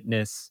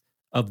finiteness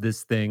of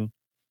this thing.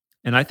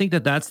 And I think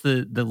that that's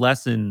the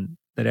lesson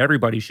that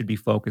everybody should be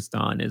focused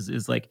on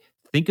is like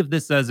think of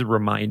this as a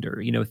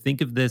reminder.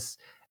 Think of this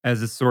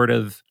as a sort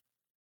of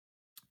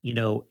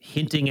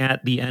hinting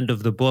at the end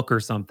of the book or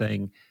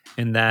something,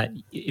 and that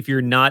if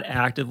you're not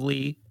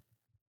actively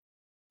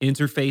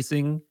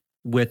interfacing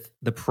with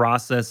the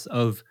process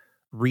of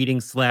reading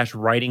slash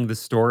writing the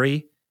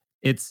story,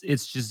 it's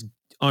just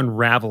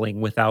unraveling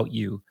without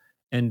you.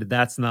 And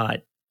that's not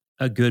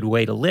a good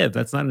way to live.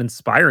 That's not an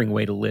inspiring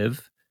way to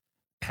live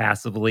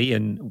passively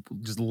and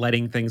just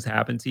letting things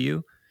happen to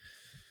you.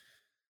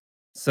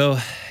 So,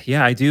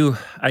 yeah, I do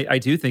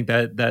think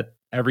that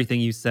everything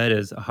you said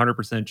is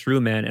 100%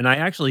 true, man. And I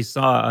actually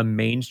saw a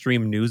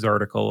mainstream news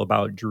article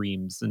about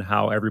dreams and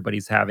how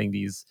everybody's having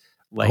these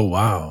Oh, like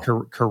wow.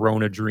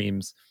 corona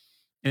dreams.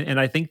 And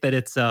I think that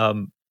it's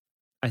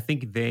I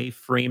think they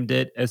framed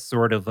it as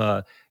sort of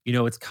a,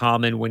 it's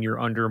common when you're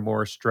under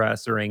more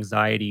stress or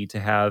anxiety to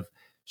have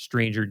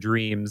stranger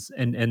dreams,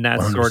 and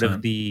that's sort of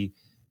 100%. the,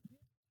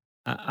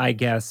 I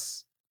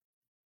guess,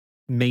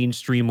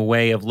 mainstream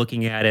way of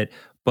looking at it.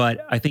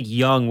 But I think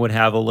Jung would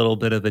have a little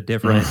bit of a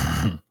different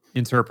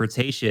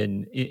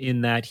interpretation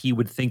in that he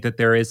would think that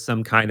there is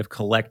some kind of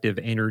collective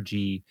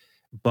energy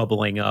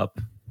bubbling up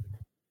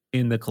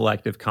in the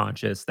collective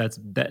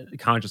that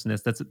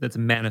consciousness that's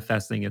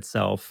manifesting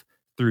itself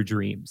through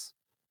dreams.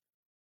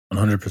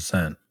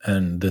 100%.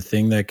 And the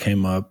thing that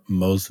came up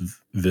most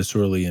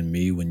viscerally in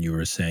me when you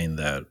were saying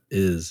that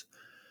is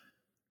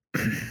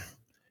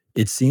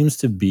it seems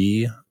to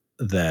be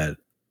that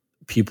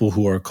people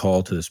who are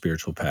called to the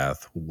spiritual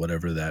path,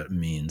 whatever that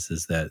means,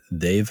 is that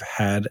they've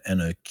had an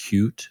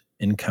acute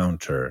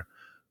encounter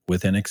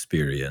with an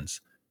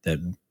experience that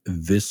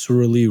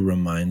viscerally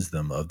reminds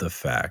them of the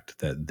fact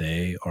that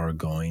they are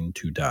going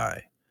to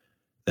die,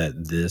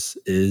 that this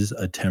is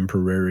a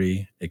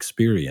temporary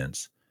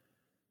experience.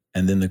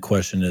 And then the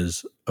question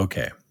is,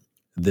 okay,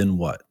 then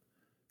what?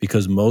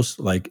 Because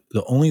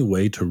the only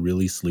way to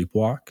really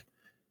sleepwalk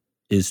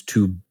is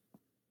to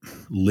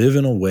live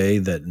in a way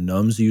that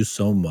numbs you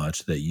so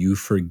much that you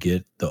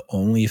forget the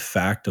only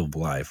fact of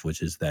life,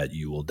 which is that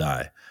you will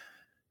die.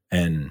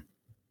 And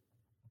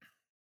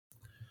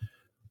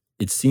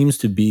it seems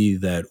to be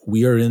that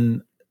we are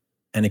in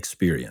an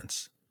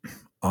experience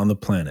on the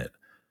planet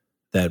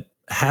that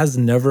has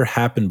never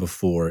happened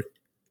before,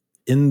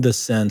 in the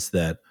sense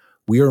that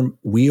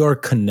we are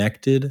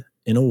connected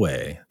in a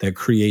way that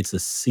creates a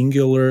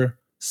singular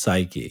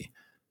psyche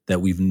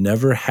that we've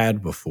never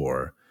had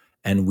before,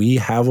 and we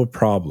have a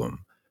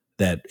problem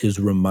that is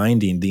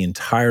reminding the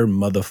entire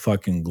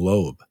motherfucking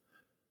globe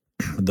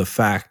the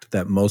fact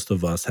that most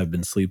of us have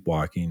been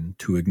sleepwalking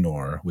to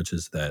ignore, which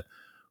is that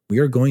we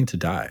are going to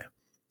die.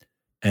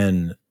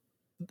 And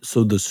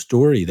so the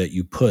story that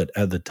you put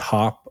at the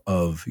top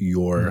of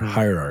your Mhm.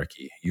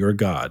 hierarchy, your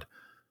God,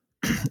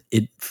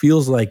 it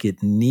feels like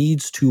it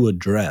needs to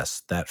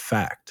address that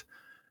fact.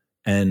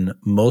 And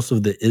most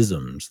of the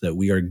isms that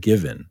we are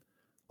given,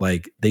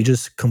 like, they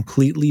just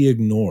completely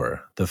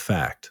ignore the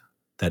fact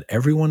that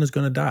everyone is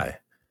going to die.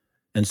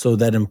 And so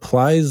that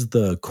implies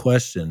the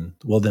question,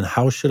 well, then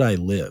how should I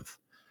live?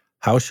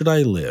 How should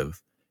I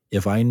live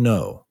if I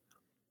know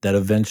that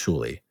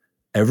eventually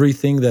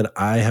everything that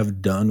I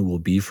have done will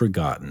be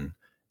forgotten?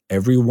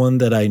 Everyone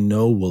that I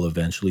know will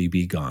eventually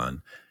be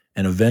gone.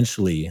 And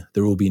eventually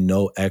there will be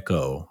no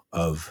echo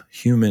of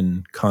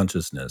human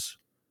consciousness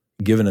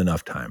given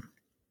enough time.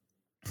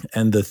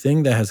 And the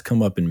thing that has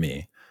come up in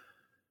me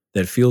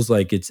that feels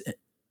like it's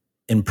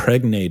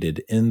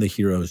impregnated in the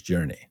hero's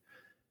journey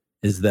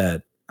is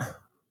that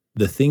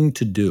the thing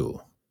to do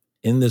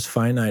in this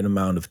finite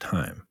amount of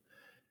time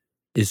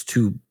is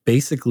to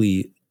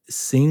basically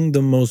sing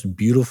the most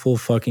beautiful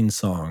fucking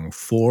song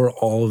for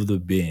all of the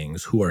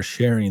beings who are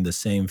sharing the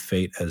same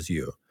fate as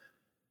you.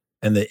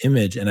 And the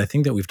image, and I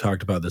think that we've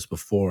talked about this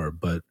before,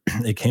 but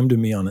it came to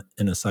me in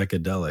a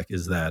psychedelic,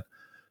 is that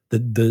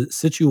the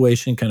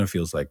situation kind of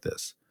feels like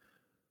this.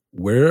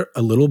 We're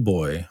a little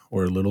boy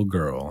or a little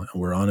girl,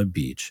 and we're on a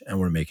beach and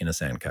we're making a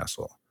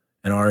sandcastle.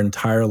 And our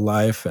entire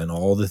life and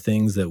all the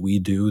things that we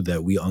do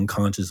that we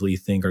unconsciously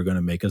think are going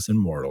to make us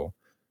immortal,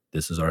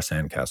 this is our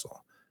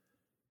sandcastle.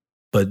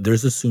 But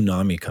there's a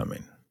tsunami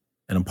coming.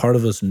 And a part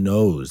of us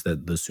knows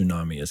that the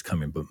tsunami is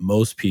coming, but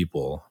most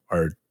people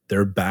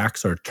their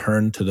backs are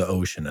turned to the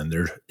ocean and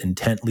they're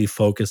intently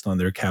focused on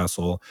their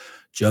castle,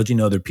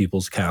 judging other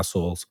people's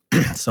castles.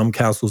 Some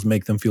castles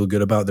make them feel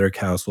good about their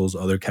castles,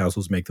 other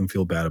castles make them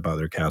feel bad about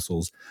their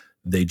castles.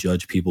 They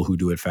judge people who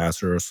do it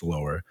faster or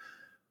slower.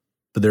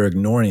 But they're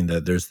ignoring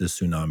that there's this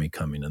tsunami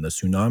coming, and the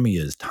tsunami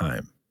is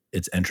time,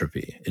 it's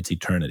entropy, it's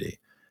eternity.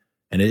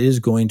 And it is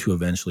going to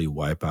eventually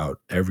wipe out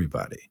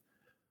everybody.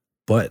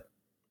 But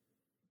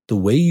the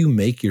way you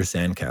make your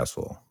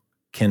sandcastle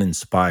can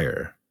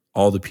inspire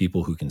all the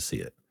people who can see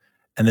it.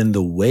 And then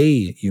the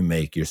way you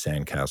make your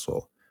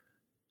sandcastle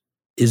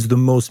is the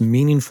most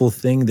meaningful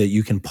thing that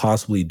you can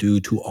possibly do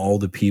to all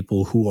the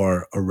people who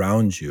are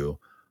around you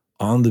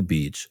on the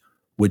beach,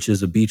 which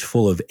is a beach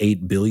full of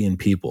 8 billion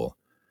people.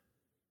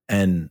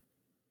 And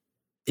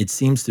it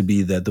seems to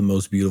be that the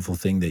most beautiful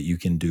thing that you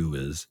can do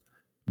is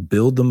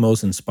build the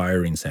most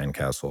inspiring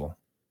sandcastle,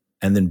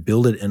 and then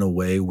build it in a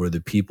way where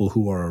the people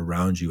who are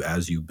around you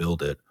as you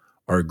build it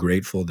are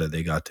grateful that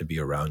they got to be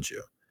around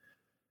you.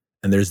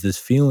 And there's this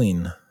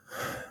feeling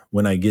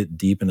when I get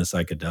deep in a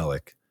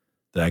psychedelic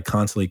that I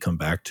constantly come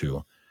back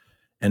to.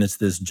 And it's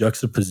this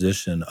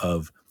juxtaposition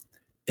of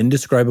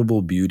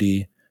indescribable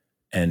beauty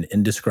and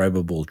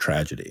indescribable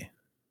tragedy.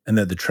 And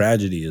that the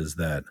tragedy is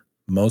that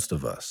most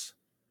of us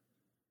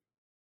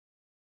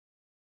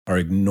are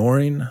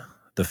ignoring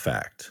the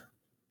fact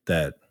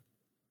that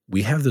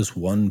we have this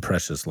one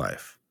precious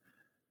life,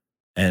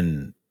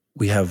 and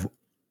we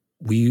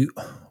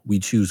we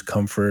choose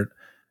comfort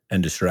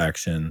and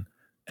distraction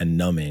and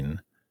numbing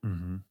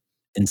Mhm.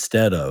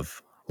 instead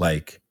of,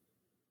 like,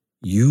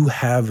 you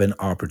have an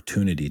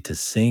opportunity to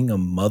sing a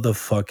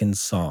motherfucking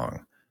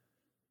song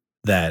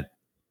that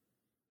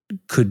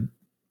could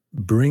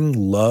bring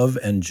love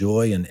and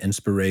joy and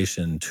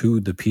inspiration to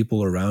the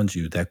people around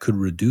you, that could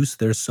reduce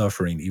their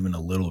suffering even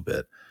a little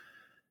bit.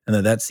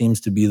 And that seems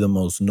to be the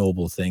most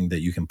noble thing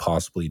that you can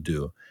possibly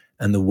do.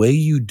 And the way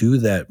you do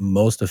that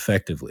most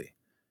effectively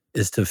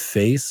is to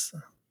face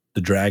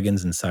the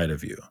dragons inside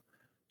of you,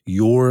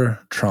 your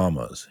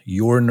traumas,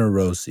 your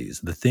neuroses,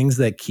 the things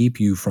that keep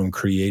you from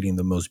creating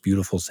the most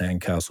beautiful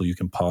sandcastle you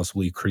can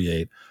possibly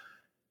create,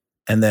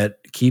 and that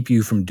keep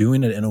you from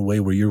doing it in a way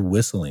where you're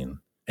whistling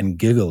and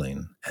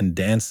giggling and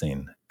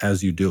dancing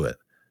as you do it.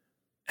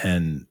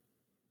 And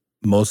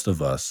most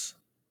of us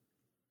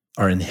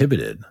are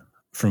inhibited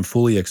from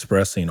fully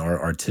expressing our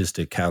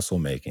artistic castle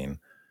making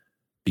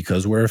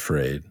because we're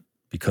afraid,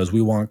 because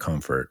we want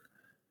comfort,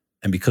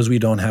 and because we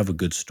don't have a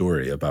good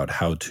story about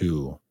how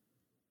to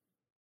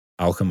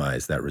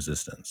alchemize that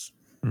resistance.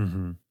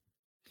 Mm-hmm.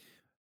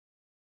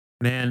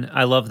 Man,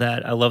 I love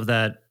that. I love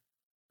that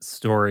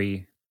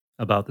story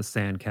about the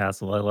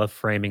sandcastle. I love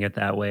framing it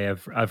that way.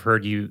 I've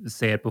heard you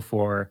say it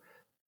before,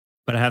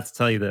 but I have to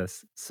tell you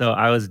this. So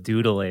I was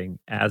doodling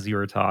as you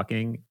were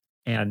talking,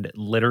 and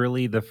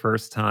literally the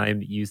first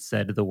time you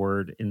said the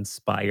word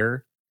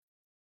inspire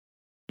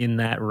in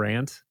that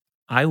rant,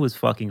 I was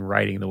fucking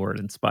writing the word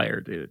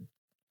inspire, dude.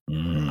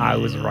 I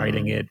was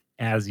writing Mm, it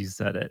as you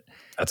said it.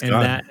 that's And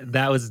God.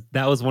 that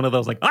was one of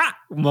those like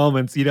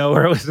moments,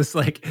 where it was just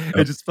like it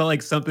Yep. just felt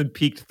like something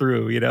peeked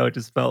through, it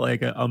just felt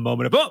like a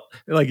moment of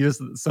like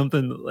just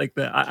something like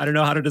that. I don't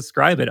know how to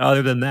describe it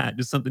other than that.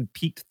 Just something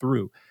peeked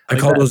through. I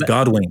Like call that, those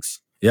God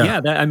winks.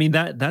 Yeah, yeah, I mean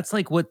that's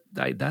like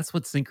that's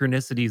what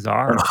synchronicities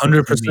are to me.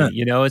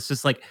 100%. It's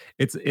just like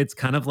it's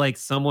kind of like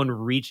someone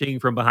reaching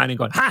from behind and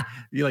going, "Ha!"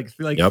 You like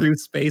Yep. through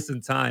space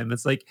and time.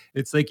 It's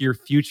like your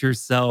future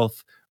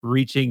self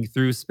reaching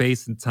through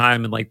space and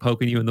time and like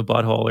poking you in the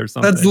butthole or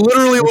That's something.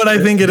 literally It's what I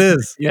think it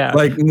is. yeah,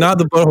 Like, not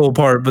the butthole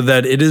part, but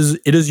that it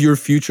is your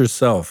future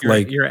self. your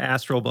Like, your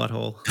astral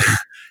butthole.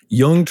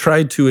 Jung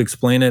tried to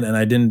explain it, and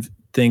I didn't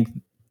think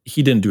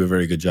he didn't do a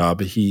very good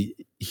job. He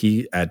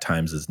at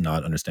times is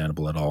not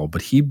understandable at all,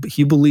 but he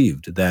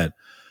believed that,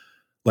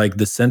 like,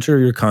 the center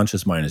of your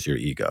conscious mind is your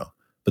ego,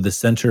 but the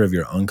center of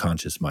your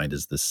unconscious mind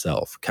is the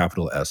self,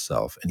 capital S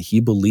self. And he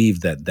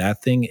believed that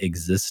that thing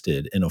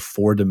existed in a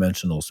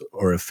four-dimensional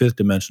or a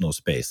fifth-dimensional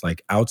space,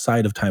 like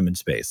outside of time and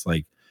space.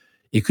 Like,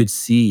 it could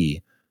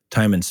see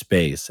time and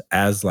space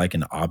as like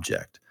an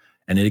object,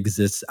 and it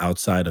exists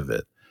outside of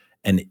it.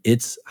 And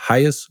its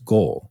highest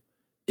goal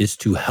is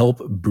to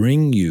help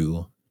bring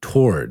you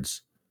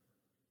towards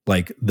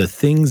like the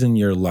things in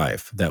your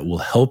life that will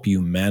help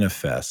you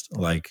manifest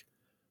like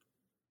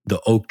the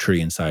oak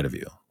tree inside of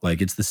you.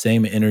 Like, it's the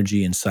same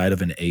energy inside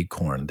of an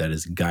acorn that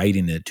is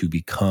guiding it to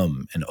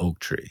become an oak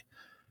tree.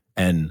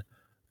 And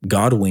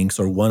God winks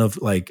are one of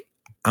like,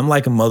 I'm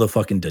like a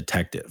motherfucking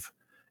detective,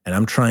 and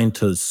I'm trying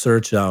to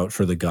search out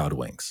for the God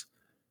winks.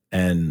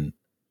 And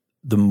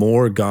the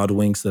more God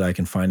winks that I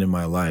can find in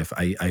my life,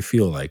 I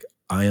feel like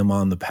I am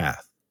on the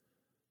path.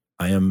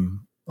 I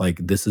am like,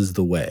 this is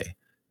the way.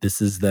 This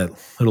is that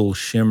little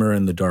shimmer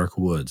in the dark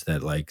woods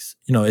that, like,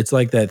 it's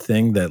like that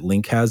thing that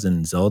Link has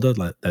in Zelda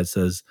that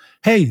says,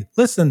 "Hey,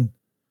 listen."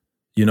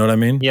 You know what I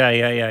mean? Yeah,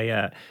 yeah, yeah,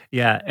 yeah.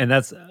 Yeah, and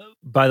that's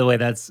by the way,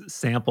 that's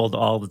sampled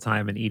all the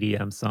time in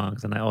EDM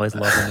songs, and I always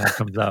love when that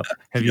comes up.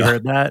 Have you Yeah.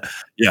 heard that?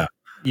 Yeah.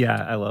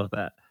 Yeah, I love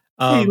that.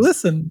 Hey, Um,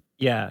 listen.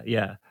 yeah,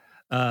 yeah.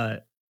 Uh,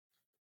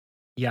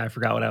 yeah, I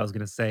forgot what I was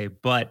gonna say,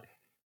 but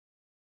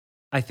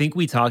I think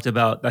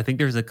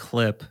there's a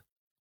clip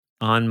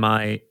on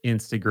my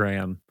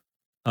Instagram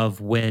of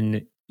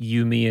when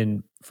you, me,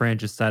 and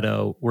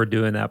Francessetto were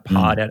doing that Mm,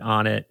 pod at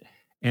On It,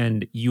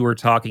 and you were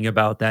talking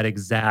about that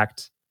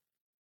exact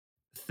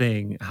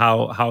thing,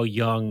 how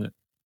Young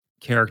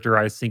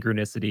characterized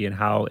synchronicity and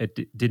how it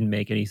didn't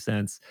make any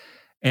sense.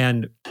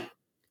 And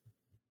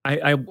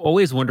I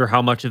always wonder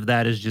how much of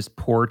that is just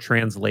poor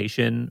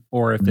translation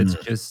or if it's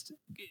mm, just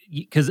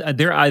because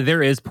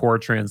there is poor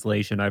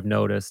translation. I've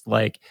noticed.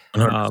 Like,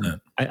 100%.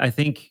 I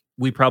think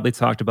we probably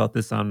talked about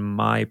this on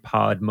my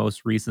pod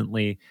most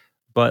recently,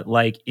 but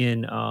like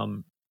in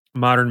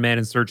Modern Man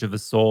in Search of a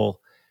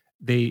Soul,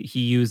 he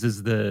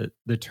uses the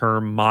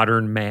term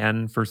modern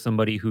man for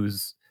somebody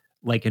who's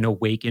like an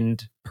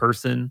awakened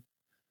person,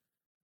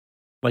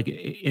 like,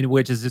 in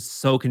which is just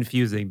so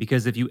confusing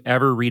because if you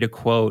ever read a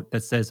quote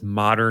that says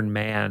modern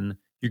man,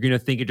 you're gonna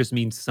think it just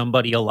means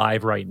somebody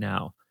alive right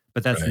now,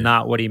 but that's Right.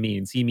 not what he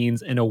means. He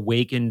means an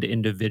awakened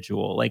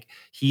individual. Like,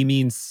 he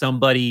means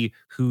somebody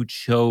who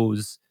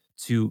chose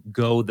to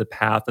go the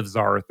path of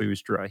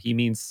Zarathustra. He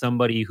means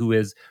somebody who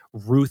is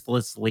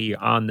ruthlessly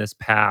on this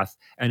path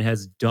and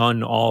has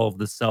done all of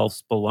the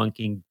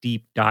self-spelunking,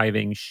 deep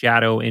diving,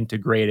 shadow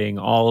integrating,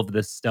 all of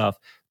this stuff.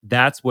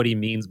 That's what he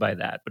means by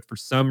that. But for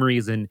some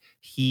reason,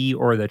 he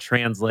or the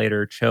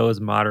translator chose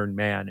modern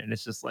man. And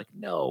it's just like,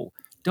 no,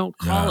 don't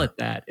call Yeah. it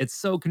that. It's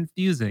so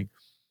confusing.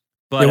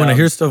 Yeah, But when I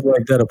hear stuff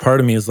like that, a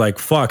part of me is like,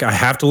 "Fuck, I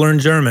have to learn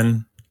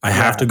German. I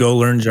have yeah, to go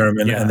learn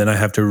German, and yeah, then I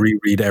have to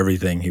reread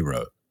everything he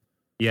wrote."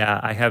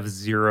 Yeah, I have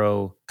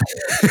 0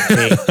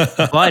 take.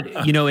 But,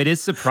 it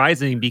is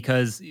surprising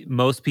because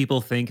most people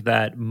think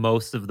that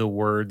most of the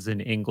words in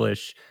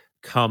English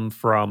come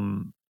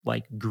from,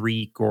 like,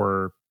 Greek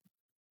or,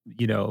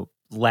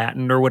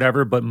 Latin or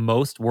whatever, but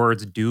most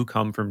words do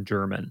come from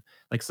German.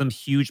 Like, some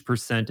huge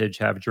percentage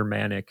have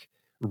Germanic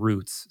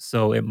roots,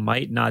 so it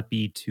might not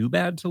be too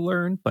bad to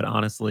learn, but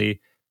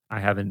honestly, I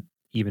haven't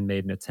even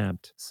made an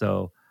attempt,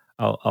 so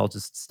I'll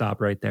just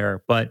stop right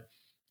there. But,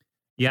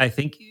 yeah, I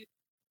think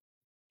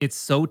it's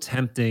so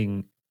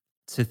tempting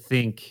to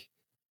think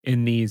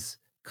in these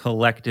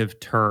collective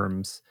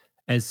terms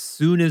as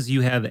soon as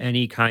you have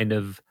any kind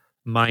of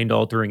mind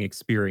altering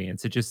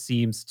experience. It just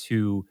seems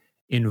to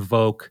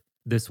invoke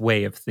this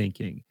way of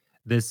thinking,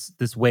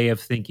 this way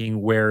of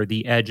thinking where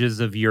the edges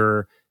of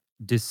your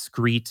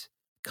discrete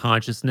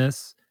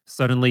consciousness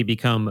suddenly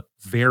become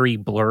very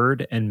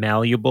blurred and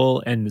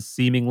malleable and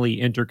seemingly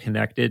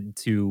interconnected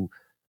to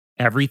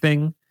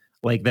everything,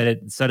 like that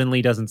it suddenly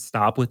doesn't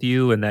stop with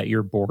you and that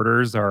your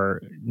borders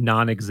are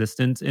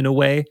non-existent in a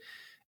way.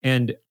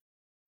 And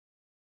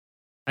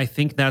I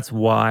think that's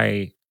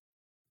why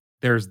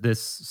there's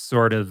this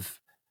sort of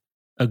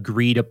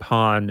agreed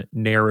upon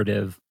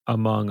narrative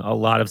among a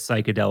lot of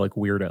psychedelic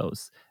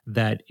weirdos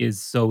that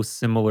is so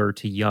similar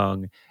to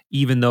Jung,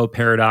 even though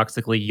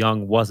paradoxically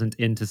Jung wasn't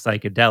into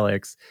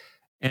psychedelics.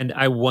 And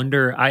I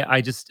wonder,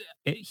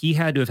 he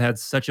had to have had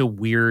such a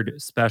weird,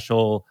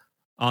 special,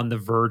 on the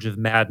verge of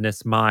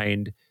madness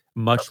mind,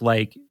 much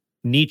like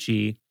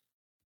Nietzsche,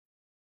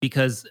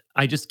 because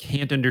I just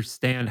can't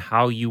understand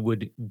how you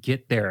would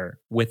get there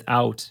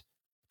without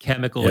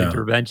chemical Yeah,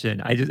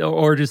 intervention.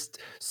 Or just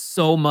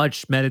so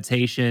much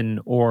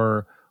meditation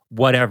or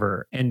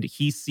whatever. And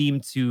he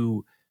seemed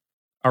to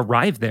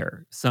arrive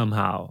there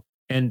somehow.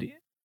 And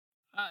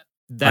I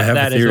that have a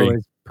that has theory.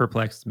 always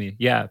perplexed me.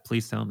 Yeah,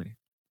 please tell me.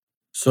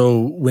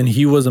 So when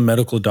he was a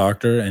medical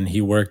doctor and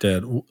he worked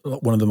at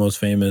one of the most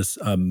famous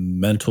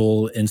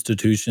mental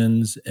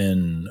institutions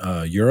in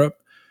Europe,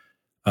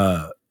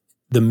 uh,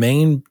 the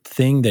main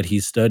thing that he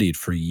studied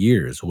for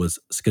years was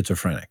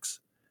schizophrenics.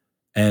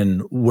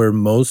 And where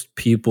most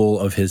people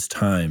of his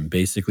time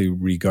basically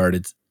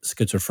regarded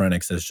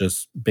schizophrenics as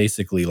just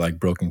basically like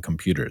broken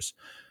computers,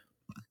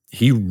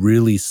 he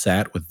really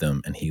sat with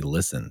them and he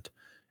listened.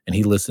 And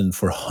he listened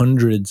for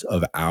hundreds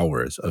of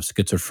hours of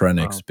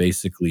schizophrenics Wow.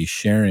 basically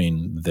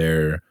sharing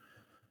their,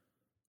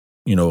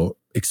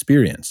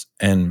 experience.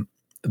 And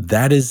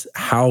that is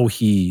how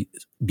he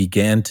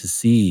began to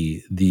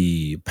see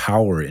the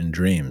power in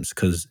dreams,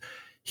 because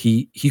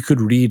he could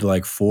read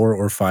like 4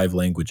 or 5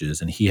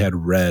 languages, and he had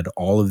read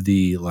all of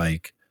the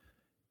like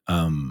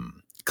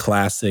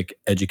classic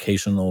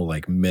educational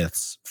like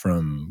myths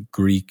from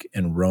Greek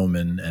and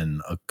Roman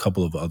and a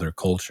couple of other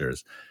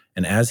cultures.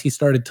 And as he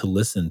started to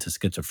listen to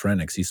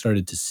schizophrenics, he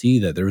started to see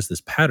that there was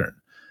this pattern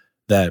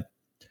that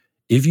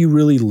if you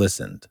really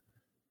listened,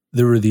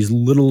 there were these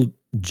little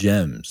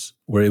gems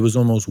where it was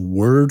almost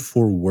word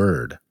for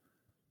word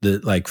the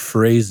like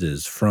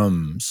phrases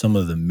from some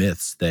of the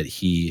myths that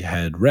he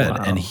had read.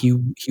 And Wow.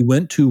 he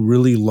went to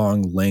really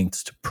long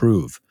lengths to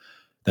prove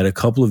that a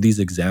couple of these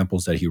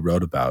examples that he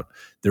wrote about,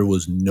 there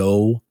was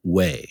no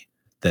way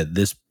that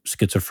this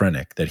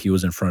schizophrenic that he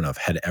was in front of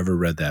had ever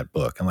read that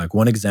book. And like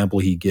one example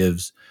he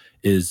gives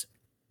is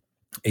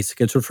a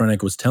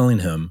schizophrenic was telling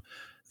him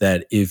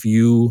that if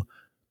you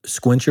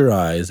squint your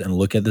eyes and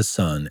look at the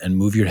sun and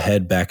move your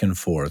head back and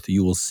forth,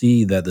 you will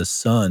see that the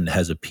sun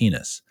has a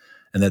penis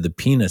and that the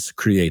penis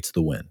creates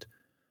the wind.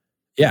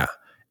 Yeah.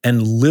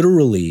 And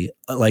literally,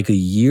 like a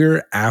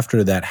year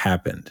after that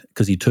happened,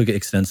 because he took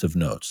extensive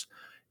notes,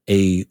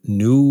 a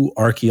new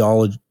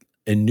archaeology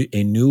a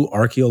new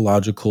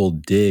archaeological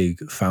dig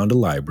found a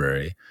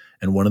library,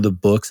 and one of the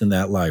books in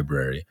that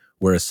library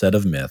were a set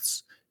of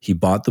myths. He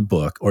bought the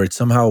book, or it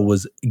somehow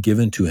was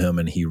given to him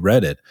and he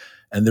read it.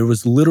 And there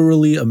was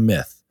literally a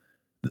myth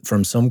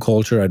from some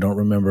culture, I don't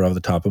remember off the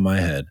top of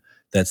my head,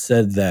 that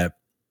said that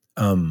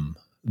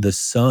the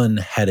sun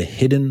had a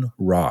hidden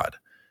rod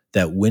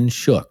that, when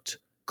shook,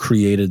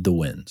 created the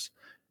winds.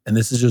 And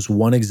this is just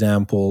one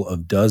example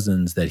of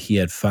dozens that he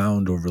had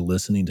found over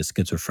listening to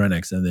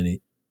schizophrenics. And then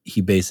he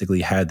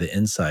basically had the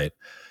insight.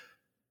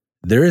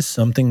 There is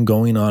something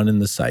going on in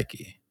the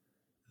psyche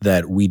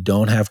that we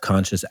don't have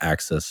conscious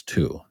access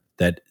to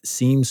that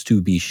seems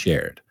to be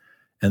shared.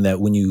 And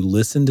that when you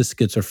listen to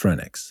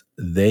schizophrenics,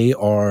 they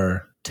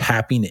are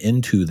tapping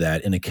into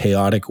that in a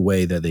chaotic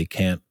way that they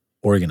can't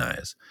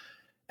organize.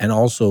 And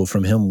also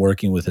from him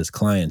working with his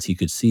clients, he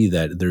could see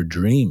that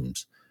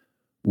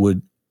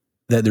would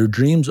their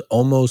dreams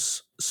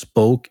almost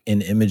spoke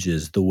in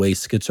images the way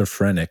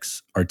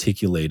schizophrenics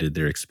articulated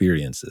their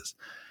experiences.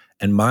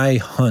 And my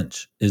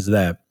hunch is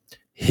that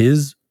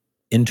his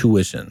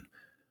intuition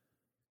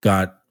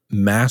got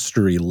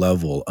mastery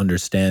level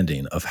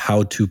understanding of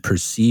how to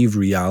perceive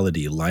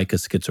reality like a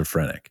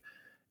schizophrenic.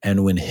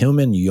 And when him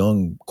and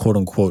Jung, quote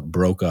unquote,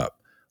 broke up,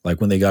 like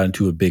when they got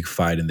into a big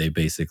fight and they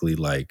basically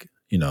broke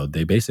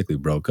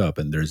up,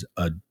 and there's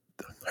a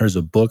there's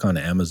a book on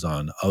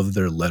Amazon of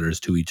their letters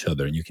to each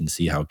other, and you can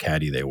see how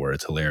catty they were.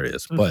 It's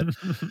hilarious. But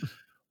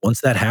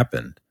once that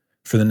happened,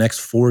 for the next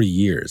 4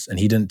 years, and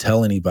he didn't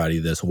tell anybody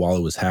this while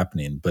it was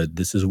happening, but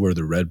this is where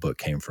the Red Book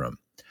came from.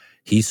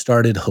 He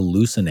started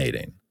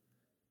hallucinating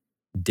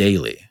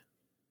daily,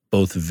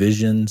 both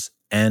visions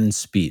and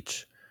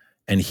speech.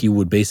 And he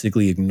would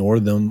basically ignore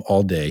them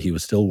all day. He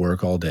would still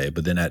work all day.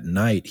 But then at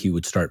night, he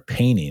would start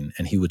painting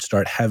and he would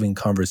start having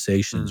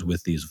conversations Mm.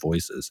 with these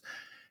voices.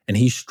 And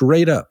he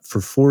straight up,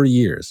 for 4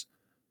 years,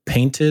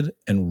 painted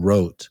and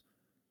wrote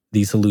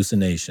these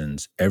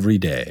hallucinations every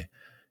day.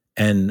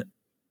 And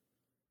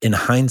in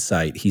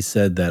hindsight, he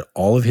said that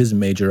all of his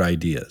major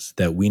ideas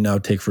that we now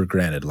take for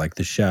granted, like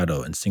the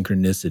shadow and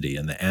synchronicity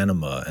and the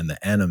anima and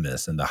the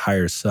animus and the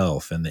higher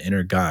self and the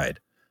inner guide,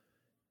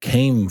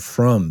 came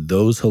from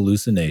those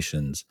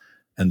hallucinations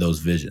and those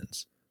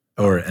visions,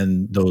 or Wow.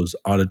 and those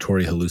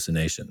auditory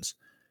hallucinations.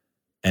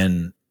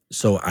 And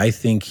so I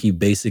think he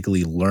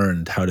basically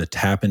learned how to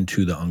tap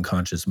into the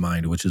unconscious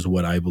mind, which is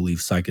what I believe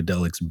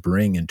psychedelics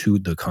bring into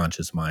the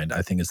conscious mind.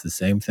 I think it's the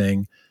same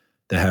thing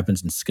that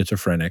happens in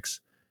schizophrenics,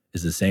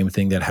 is the same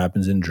thing that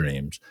happens in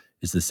dreams,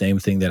 is the same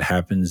thing that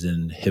happens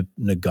in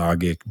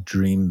hypnagogic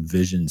dream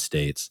vision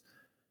states.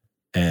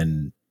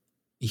 And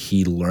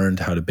he learned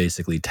how to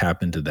basically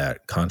tap into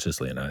that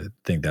consciously, and I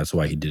think that's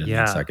why he didn't need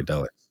Yeah.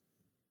 psychedelics.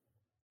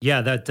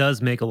 Yeah, that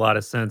does make a lot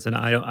of sense, and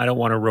I don't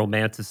wanna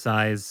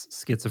romanticize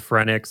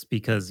schizophrenics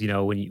because,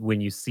 when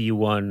you see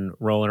one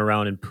rolling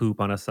around in poop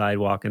on a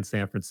sidewalk in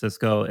San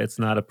Francisco, it's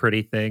not a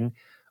pretty thing,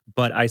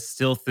 but I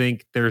still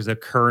think there's a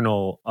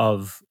kernel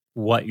of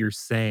what you're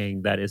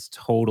saying that is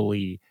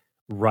totally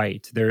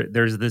right.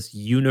 There's this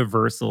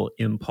universal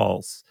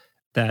impulse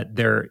that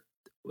there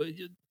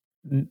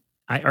n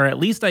or at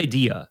least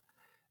idea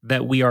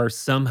that we are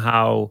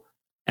somehow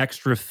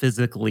extra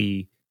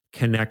physically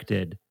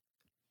connected,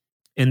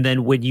 and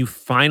then when you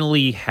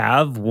finally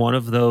have one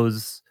of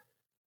those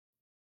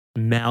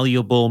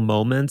malleable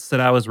moments that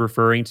I was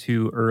referring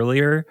to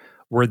earlier,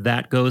 where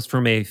that goes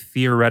from a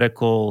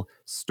theoretical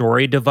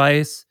story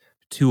device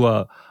to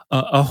a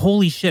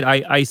holy shit,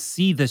 I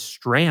see the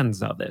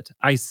strands of it.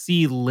 I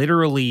see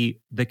literally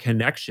the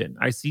connection.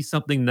 I see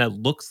something that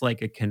looks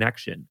like a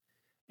connection.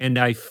 And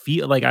I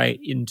feel like I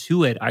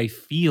intuit, I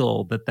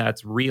feel that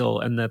that's real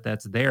and that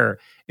that's there.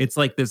 It's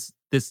like this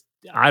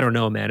I don't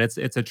know, man. It's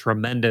a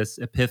tremendous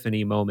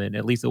epiphany moment.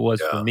 At least it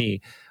was for Yeah,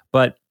 me.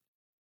 But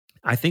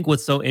I think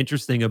what's so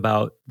interesting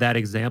about that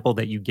example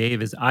that you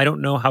gave is I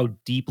don't know how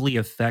deeply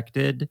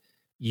affected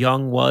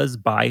Jung was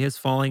by his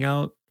falling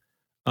out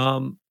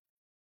um,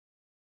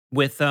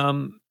 with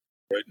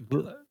right.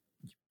 bl-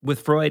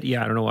 with Freud.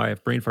 Yeah, I don't know why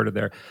I've brain farted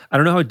there. I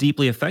don't know how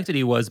deeply affected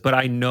he was, but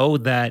I know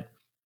that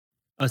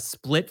a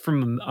split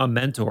from a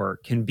mentor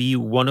can be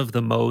one of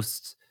the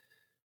most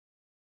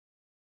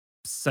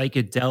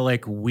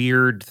psychedelic,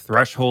 weird, Yeah,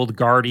 threshold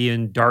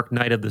guardian, dark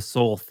night of the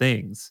soul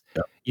things.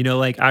 yeah,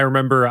 Like I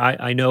remember,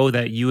 I know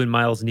that you and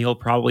Miles Neal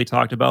probably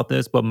talked about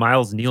this, but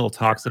Miles Neal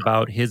talks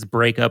about his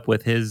breakup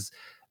with his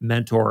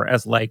mentor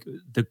as like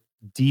the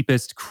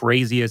deepest,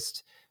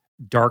 craziest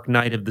dark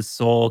night of the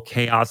soul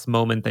chaos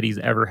moment that he's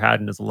ever had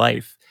in his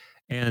life.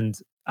 And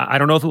I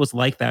don't know if it was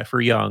like that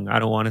for Young. I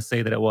don't want to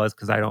say that it was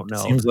because I don't it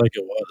know. seems like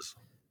it was.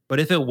 But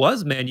if it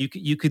was, man,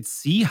 you could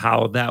see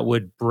how that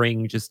would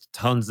bring just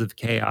tons of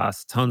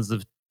chaos, tons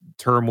of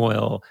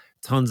turmoil,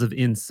 tons of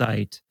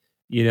insight,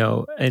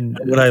 and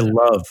And what I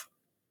love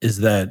is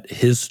that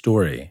his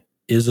story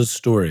is a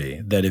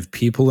story that if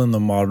people in the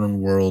modern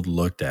world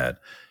looked at,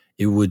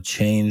 it would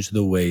change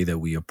the way that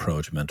we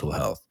approach mental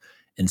health.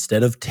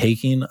 Instead of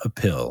taking a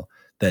pill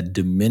that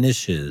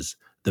diminishes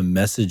the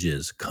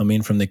messages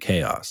coming from the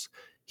chaos,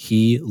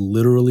 he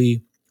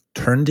literally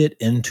turned it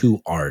into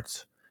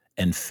art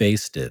and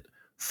faced it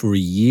for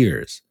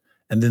years.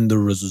 And then the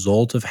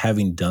result of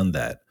having done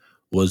that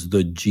was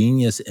the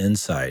genius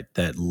insight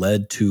that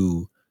led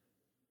to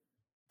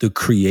the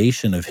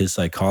creation of his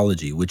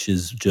psychology, which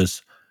is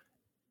just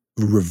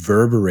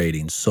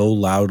reverberating so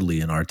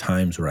loudly in our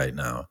times right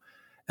now.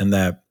 And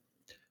that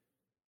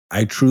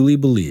I truly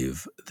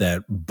believe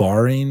that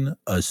barring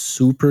a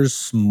super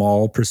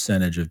small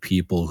percentage of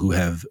people who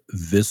have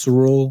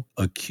visceral,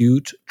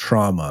 acute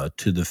trauma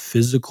to the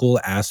physical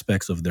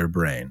aspects of their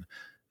brain,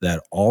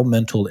 that all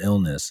mental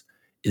illness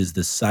is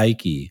the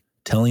psyche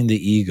telling the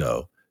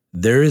ego,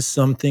 there is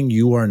something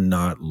you are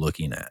not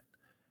looking at,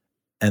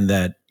 and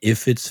that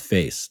if it's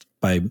faced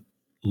by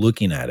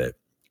looking at it,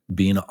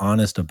 being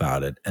honest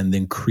about it, and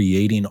then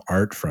creating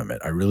art from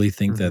it, I really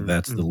think that mhm,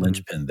 that's the mhm,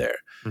 linchpin there,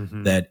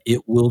 mhm. that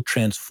it will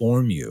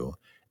transform you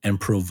and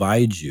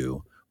provide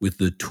you with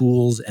the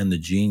tools and the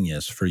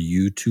genius for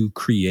you to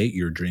create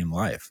your dream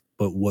life.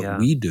 But what Yeah.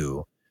 we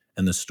do,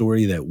 and the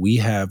story that we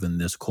have in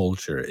this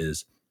culture,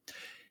 is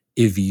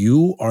if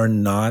you are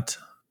not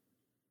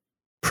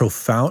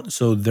profound,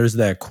 so there's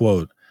that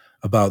quote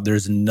about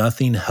there's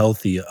nothing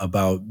healthy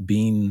about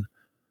being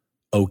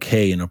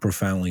okay in a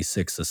profoundly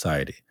sick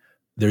society.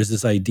 There's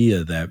this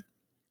idea that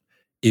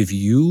if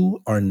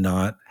you are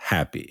not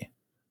happy,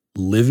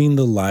 living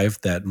the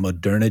life that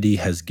modernity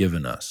has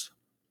given us,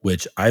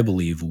 which I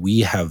believe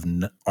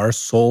our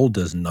soul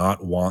does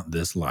not want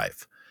this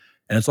life.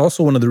 And it's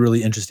also one of the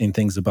really interesting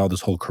things about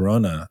this whole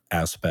corona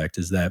aspect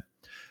is that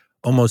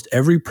almost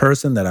every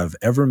person that I've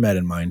ever met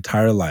in my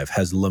entire life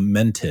has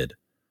lamented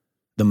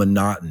the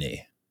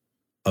monotony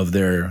of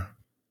their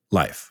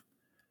life.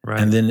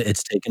 And Right. then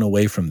it's taken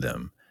away from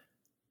them.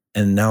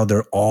 And now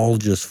they're all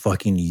just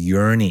fucking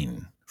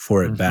yearning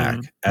for it Mhm. back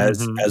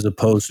Mhm. as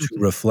opposed to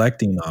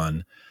reflecting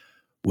on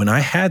when I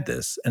had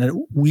this. And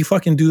we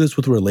fucking do this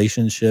with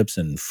relationships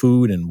and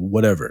food and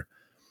whatever.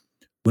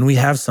 When we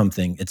have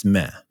something, it's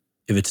meh.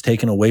 If it's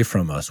taken away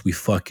from us, we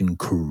fucking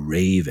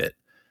crave it.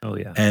 Oh,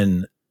 yeah.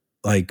 And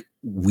like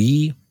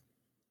we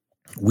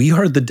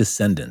are the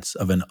descendants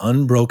of an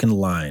unbroken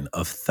line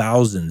of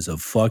thousands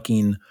of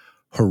fucking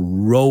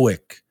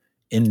heroic,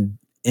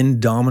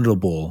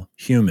 indomitable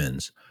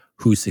humans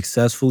who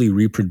successfully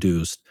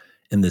reproduced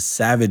in the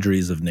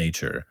savageries of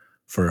nature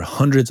for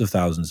hundreds of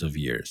thousands of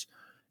years.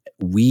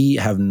 We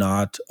have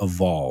not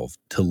evolved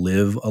to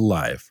live a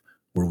life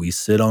where we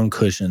sit on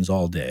cushions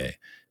all day,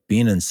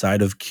 being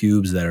inside of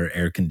cubes that are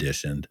air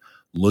conditioned,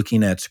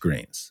 looking at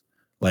screens.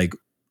 Like,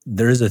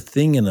 there's a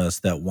thing in us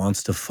that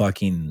wants to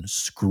fucking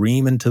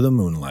scream into the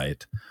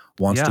moonlight,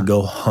 wants to Yeah.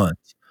 go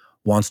hunt,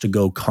 wants to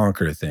go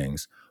conquer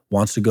things,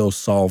 wants to go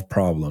solve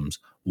problems,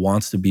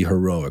 wants to be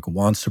heroic,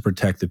 wants to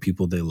protect the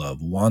people they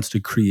love, wants to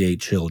create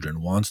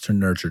children, wants to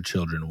nurture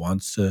children,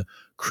 wants to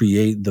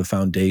create the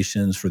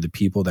foundations for the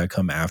people that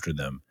come after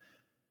them.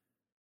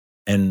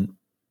 And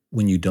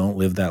when you don't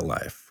live that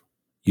life,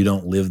 you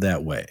don't live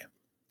that way.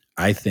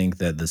 I think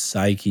that the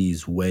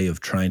psyche's way of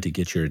trying to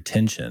get your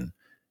attention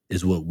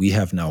is what we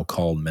have now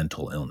called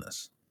mental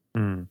illness.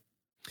 Mm.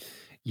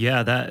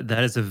 Yeah,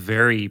 that is a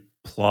very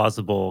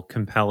plausible,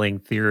 compelling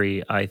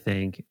theory, I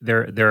think.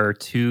 There are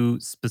two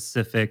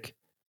specific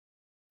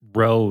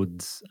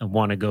roads I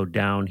wanna go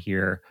down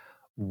here.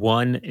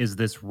 One is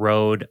this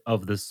road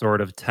of the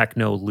sort of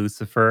techno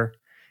Lucifer,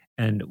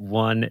 and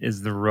one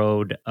is the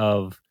road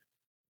of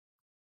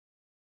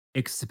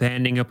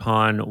expanding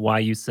upon why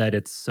you said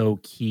it's so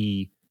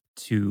key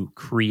to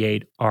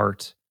create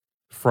art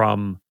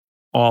from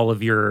all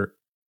of your,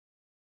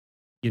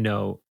 you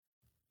know,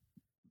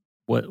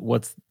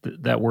 what's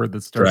that word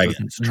that starts with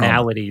Dragons, trauma,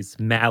 maladies,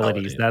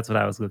 validate. that's what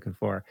I was looking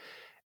for.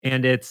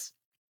 And it's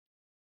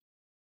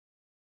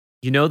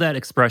that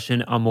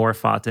expression amor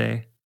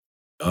fati?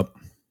 Up.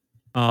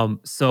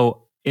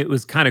 So it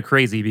was kinda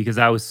crazy because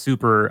I was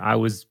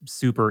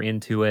super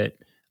into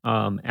it,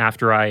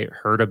 after I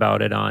heard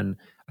about it on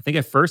I think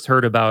I first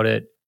heard about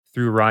it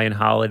through Ryan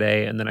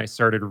Holiday, and then I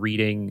started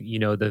reading,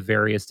 the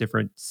various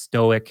different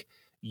Stoic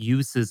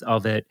uses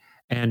of it,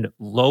 and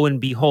lo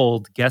and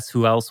behold, guess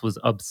who else was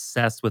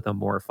obsessed with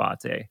amor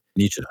fati?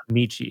 Nietzsche.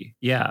 Nietzsche,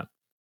 yeah.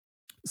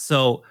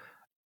 So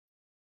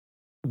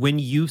when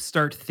you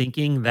start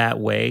thinking that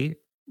way,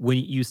 when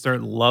you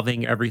start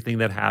loving everything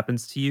that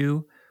happens to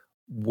you,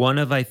 one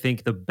of, I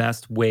think, the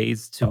best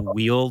ways to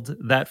wield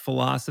that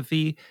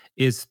philosophy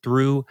is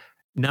through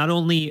not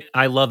only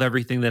I love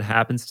everything that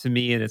happens to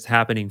me and it's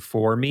happening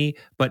for me,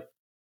 but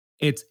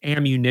it's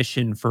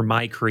ammunition for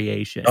my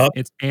creation. Up,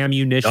 It's up,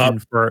 ammunition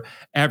for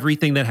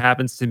everything that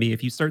happens to me.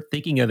 If you start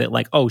thinking of it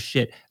like, "Oh,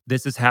 shit,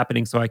 this is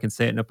happening so I can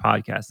say it in a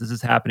podcast. This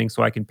is happening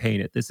so I can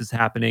paint it. This is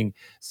happening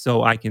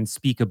so I can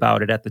speak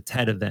about it at the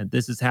TED event.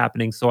 This is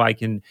happening so I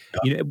can,"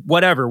 up,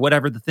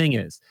 whatever the thing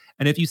is.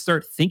 And if you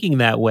start thinking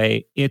that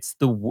way, it's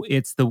the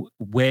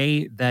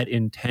way that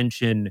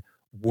intention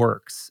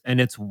works. And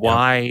it's yep.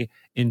 why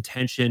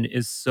intention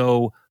is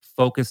so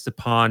focused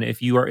upon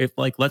if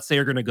like let's say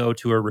you're going to go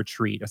to a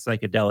retreat, a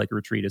psychedelic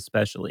retreat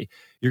especially,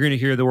 you're going to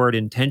hear the word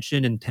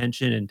intention,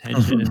 intention,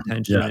 intention,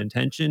 intention, Yeah,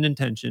 intention,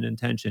 intention,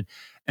 intention.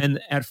 And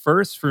at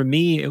first for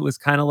me it was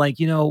kind of like,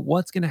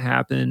 what's going to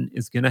happen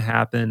is going to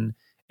happen,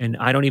 and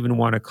I don't even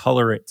want to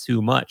color it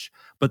too much.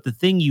 But the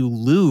thing you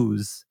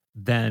lose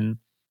then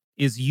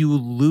is you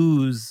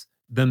lose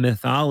the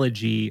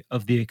mythology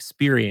of the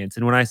experience.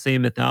 And when I say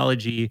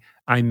mythology,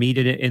 I mean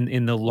it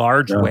in the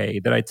large yeah,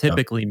 way that I yeah,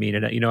 typically mean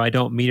it. I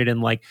don't mean it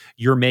in like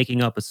you're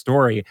making up a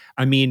story.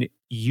 I mean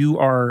you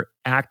are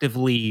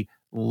actively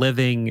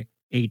living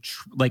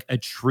like a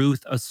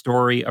truth, a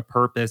story, a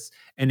purpose.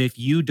 And if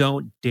you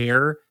don't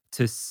dare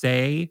to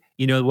say,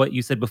 what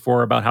you said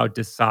before about how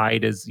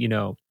decide is,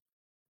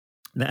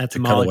 the to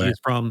cut etymology away. is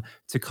from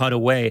to cut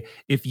away.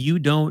 If you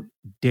don't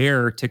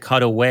dare to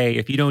cut away,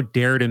 if you don't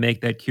dare to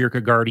make that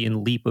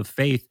Kierkegaardian leap of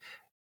faith,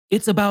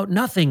 it's about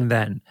nothing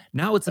then.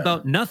 Now it's Yeah,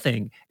 about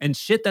nothing. And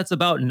shit that's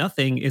about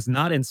nothing is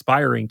not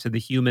inspiring to the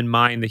human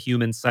mind, the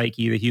human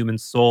psyche, the human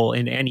soul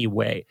in any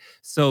way.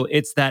 So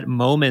it's that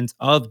moment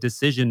of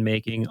decision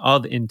making,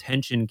 of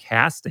intention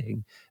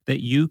casting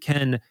that you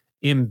can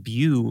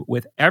imbue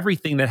with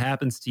everything that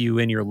happens to you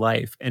in your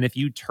life. And if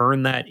you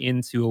turn that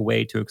into a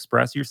way to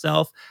express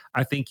yourself,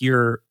 I think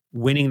you're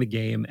winning the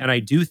game. And I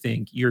do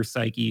think your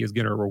psyche is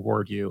going to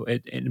reward you.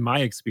 In my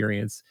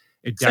experience,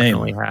 it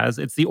definitely same. has.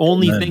 It's the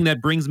only Amen. thing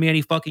that brings me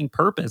any fucking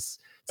purpose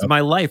to Yep. my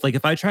life. Like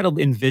if I try to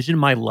envision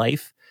my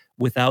life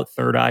without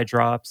third eye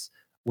drops,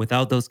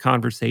 without those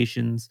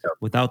conversations,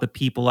 without the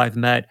people I've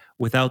met,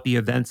 without the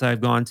events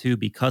I've gone to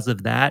because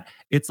of that,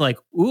 it's like,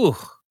 ooh,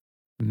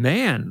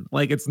 man,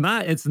 like it's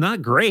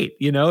not great,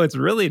 it's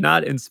really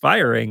not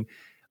inspiring.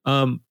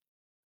 Um,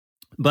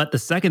 but the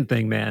second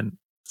thing, man.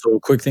 So a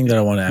quick thing that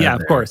I want to Yeah, add of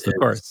there course, of is,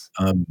 course.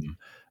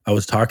 I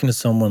was talking to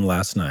someone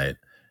last night,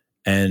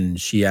 and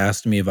she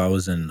asked me if I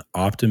was an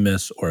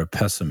optimist or a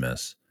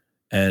pessimist,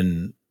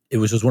 and it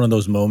was just one of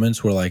those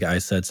moments where like I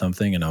said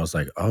something, and I was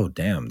like, "Oh,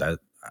 damn, that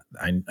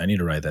I need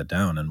to write that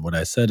down." And what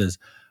I said is,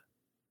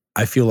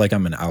 I feel like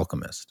I'm an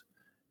alchemist,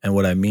 and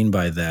what I mean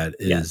by that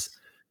is, Yes.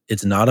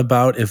 it's not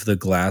about if the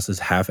glass is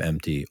half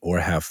empty or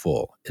half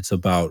full. It's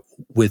about,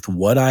 with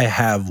what I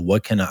have,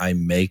 what can I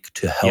make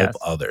to help Yes.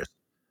 others?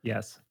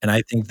 Yes. And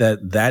I think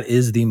that that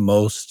is the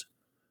most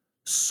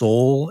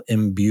soul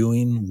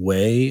imbuing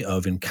way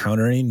of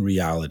encountering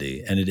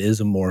reality. And it is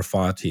a more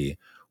fati,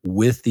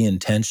 with the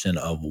intention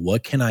of,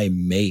 what can I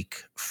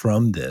make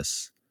from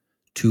this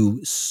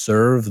to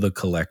serve the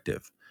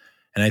collective?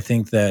 And I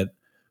think that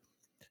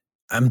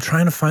I'm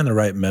trying to find the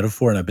right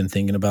metaphor, and I've been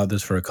thinking about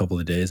this for a couple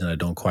of days, and I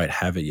don't quite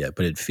have it yet.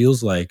 But it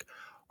feels like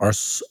our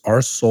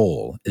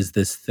soul is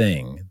this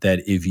thing that,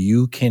 if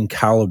you can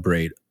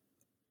calibrate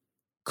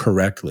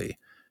correctly,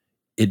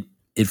 it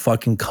it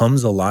fucking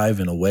comes alive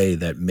in a way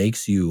that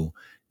makes you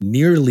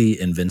nearly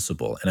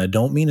invincible. And I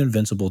don't mean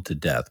invincible to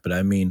death, but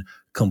I mean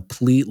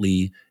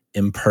completely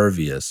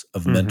impervious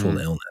of mental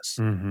Mhm. illness.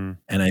 Mhm.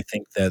 And I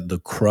think that the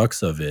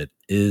crux of it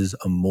is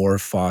a more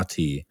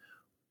fati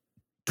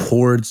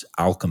towards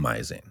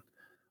alchemizing.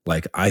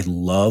 Like, I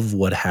love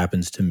what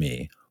happens to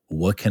me.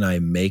 What can I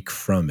make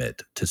from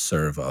it to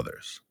serve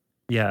others?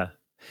 Yeah.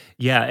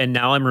 Yeah, and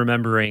now I'm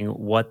remembering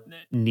what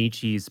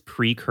Nietzsche's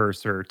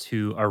precursor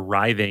to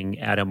arriving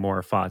at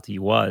amor fati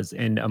was,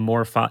 and I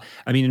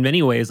mean, in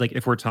many ways, like,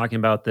 if we're talking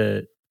about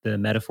the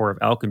metaphor of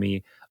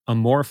alchemy,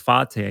 amor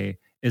fati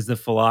is the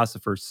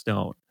philosopher's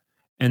stone,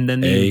 and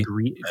then A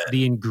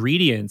the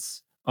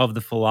ingredients of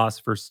the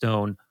philosopher's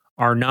stone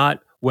are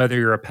not whether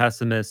you're a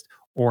pessimist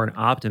or an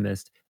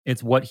optimist,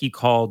 it's what he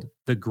called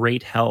the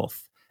great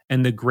health.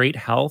 And the great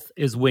health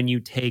is when you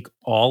take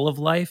all of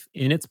life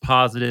in its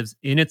positives,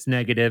 in its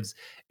negatives,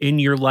 in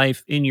your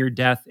life, in your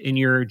death, in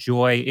your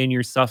joy, in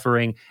your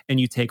suffering,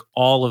 and you take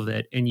all of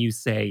it and you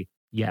say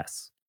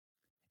yes.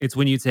 It's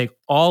when you take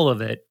all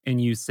of it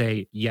and you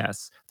say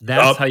yes.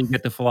 That's how Yup. you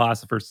get the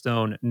philosopher's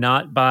stone,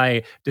 not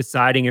by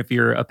deciding if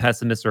you're a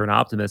pessimist or an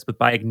optimist, but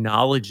by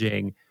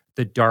acknowledging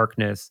the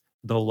darkness,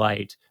 the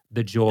light,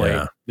 the joy,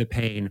 Yeah. the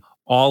pain,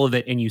 all of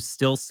it. And you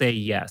still say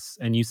yes.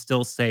 And you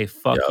still say,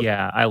 fuck Yep.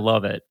 yeah, I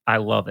love it. I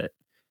love it.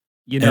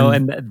 And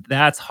And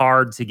that's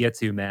hard to get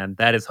to, man.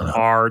 That is uh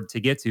hard to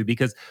get to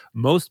because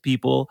most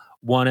people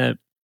want to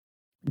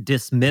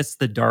dismiss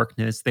the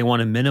darkness. They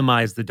want to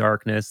minimize the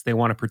darkness. They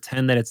want to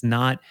pretend that it's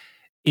not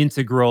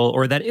integral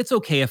or that it's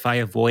okay if I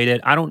avoid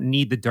it. I don't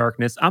need the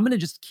darkness. I'm going to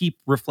just keep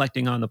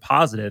reflecting on the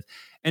positive.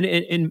 And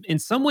in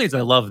some ways,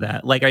 I love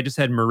that. Like I just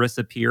had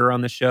Marissa Peer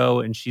on the show,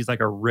 and she's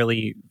like a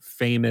really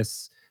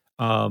famous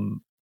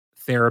um,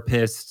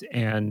 therapist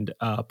and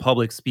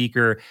public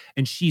speaker,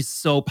 and she's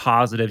so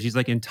positive. She's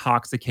like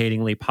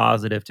intoxicatingly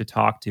positive to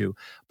talk to.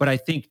 But I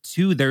think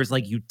too, there's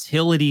like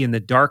utility in the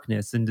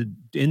darkness and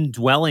in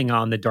dwelling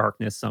on the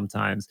darkness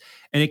sometimes,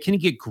 and it can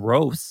get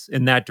gross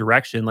in that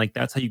direction. Like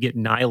that's how you get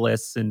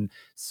nihilists and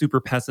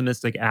super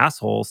pessimistic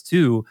assholes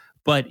too.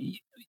 But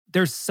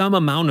there's some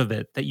amount of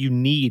it that you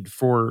need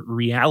for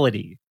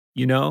reality,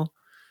 you know?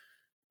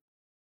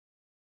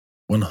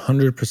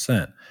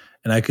 100%.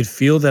 And I could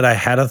feel that I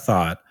had a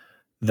thought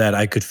that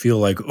I could feel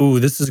like, "Ooh,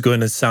 this is going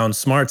to sound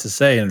smart to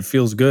say, and it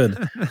feels good."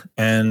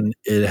 And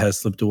it has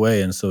slipped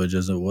away, and so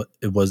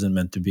it wasn't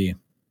meant to be.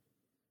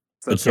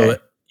 It's But so,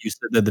 okay. you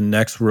said that the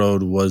next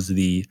road was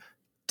the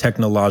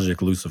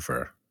technologic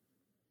Lucifer.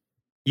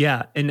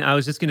 Yeah, and I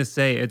was just gonna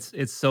say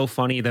it's so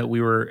funny that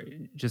we were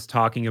just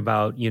talking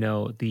about,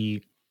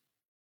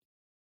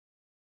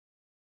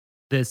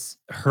 this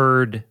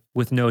herd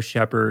with no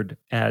shepherd,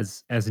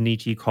 as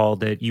Nietzsche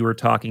called it. You were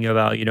talking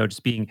about,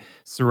 just being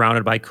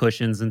surrounded by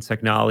cushions and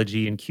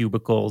technology and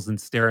cubicles and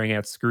staring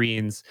at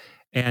screens.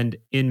 And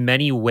in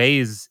many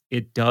ways,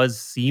 it does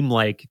seem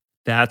like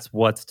that's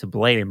what's to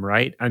blame,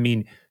 right? I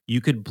mean,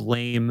 you could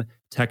blame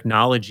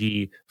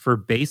technology for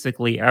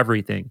basically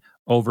everything: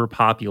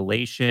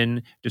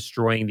 overpopulation,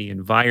 destroying the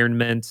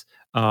environment,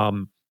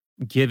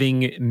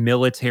 giving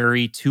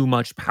military too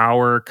much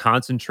power,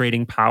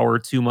 concentrating power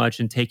too much,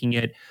 and taking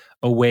it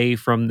away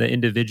from the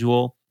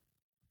individual.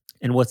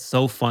 And what's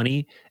so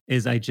funny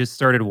is I just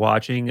started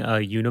watching a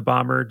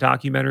Unabomber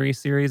documentary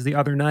series the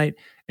other night,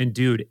 and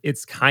dude,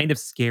 it's kind of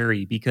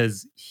scary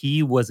because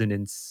he was an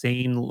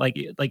insane,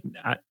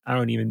 I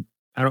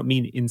don't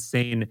mean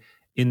insane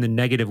in the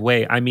negative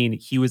way. I mean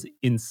he was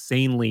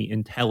insanely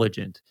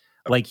intelligent.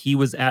 Like he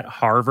was at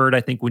Harvard,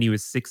 I think when he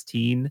was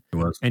 16, It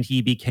was. and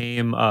he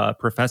became a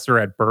professor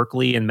at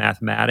Berkeley in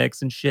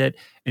mathematics and shit.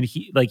 And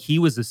he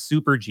was a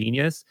super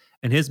genius,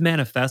 and his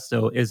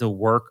manifesto is a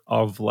work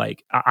of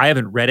like I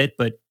haven't read it,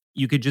 but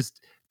you could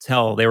just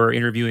tell. They were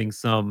interviewing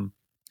some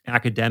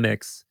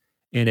academics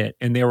in it,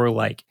 and they were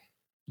like,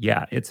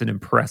 "Yeah, it's an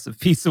impressive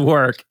piece of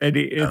work, and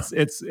Yeah.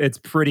 it's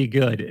pretty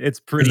good. It's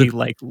There's a pretty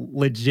like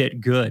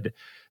legit good."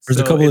 there's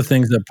a So couple of it's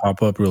things that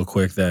pop up real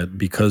quick that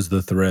because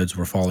the threads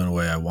were falling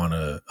away, I want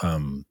to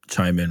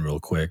chime in real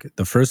quick.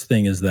 The first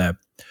thing is that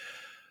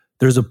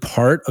there's a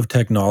part of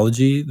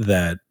technology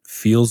that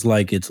feels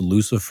like it's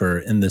Lucifer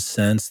in the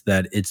sense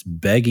that it's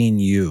begging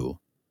you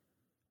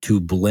to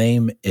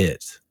blame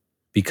it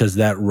because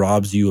that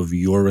robs you of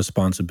your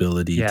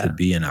responsibility to yeah,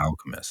 be an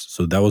alchemist.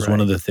 So that was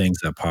one of right, the things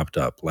that popped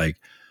up. Like,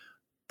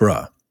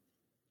 bruh,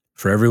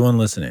 for everyone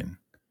listening,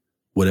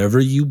 whatever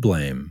you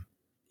blame,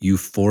 you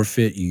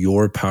forfeit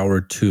your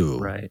power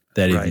to, right,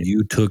 that if right.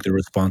 you took the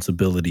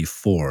responsibility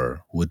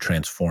for would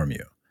transform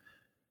you.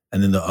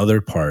 And then the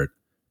other part,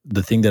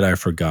 the thing that I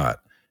forgot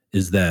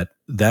is that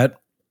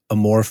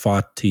amor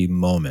fati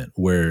moment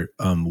where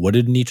what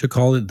did Nietzsche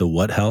call it? The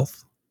what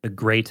health? A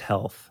great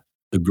health.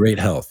 The great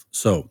health.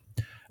 So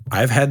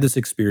I've had this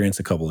experience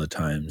a couple of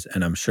times,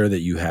 and I'm sure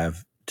that you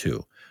have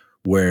too,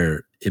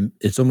 where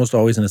it's almost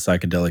always in a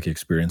psychedelic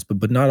experience,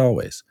 but not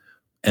always.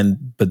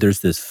 But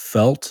there's this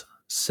felt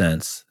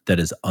sense that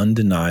is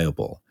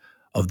undeniable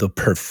of the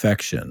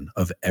perfection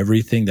of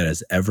everything that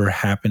has ever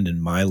happened in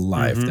my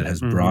life that Mhm,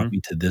 has brought mhm. me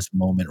to this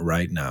moment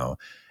right now.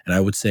 And I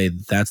would say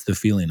that's the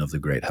feeling of the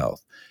great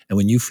health. And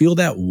when you feel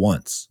that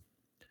once,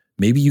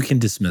 maybe you can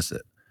dismiss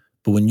it.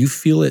 But when you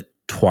feel it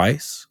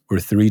twice or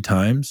three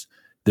times,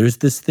 there's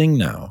this thing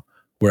now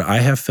where I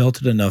have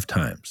felt it enough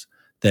times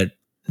that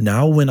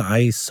now when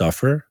I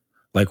suffer,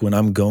 like when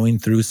I'm going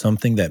through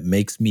something that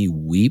makes me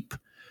weep,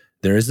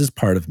 there is this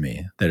part of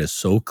me that is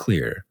so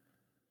clear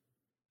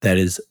that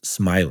is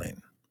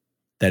smiling,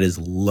 that is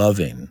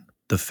loving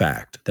the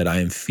fact that I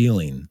am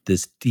feeling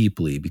this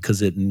deeply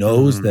because it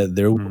knows Mhm, that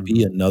there will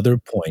be mhm. another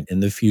point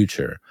in the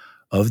future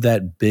of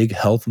that big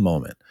health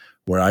moment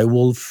where I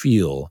will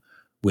feel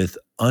with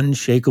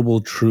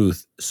unshakable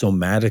truth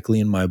somatically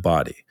in my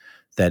body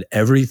that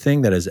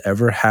everything that has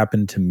ever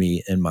happened to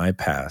me in my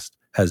past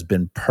has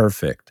been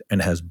perfect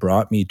and has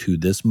brought me to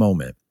this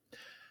moment.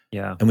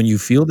 Yeah, And when you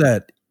feel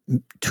that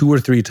two or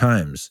three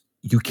times,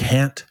 you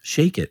can't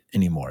shake it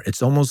anymore.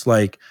 It's almost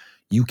like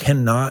you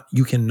can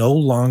no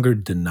longer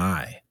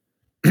deny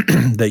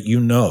that you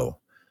know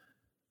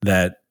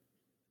that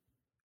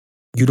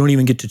you don't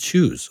even get to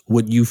choose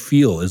what you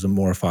feel is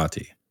amor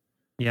fati.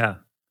 yeah.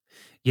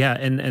 Yeah,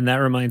 and that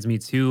reminds me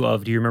too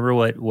of, do you remember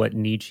what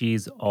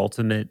Nietzsche's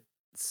ultimate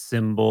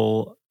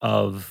symbol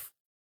of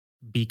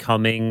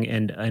becoming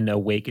and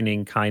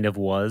awakening kind of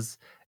was?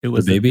 It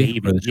The was the baby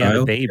or baby. the Yeah, the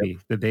child? baby.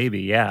 The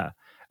baby, yeah.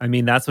 I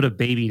mean, that's what a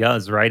baby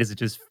does, right? Is it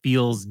just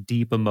feels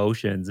deep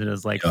emotions and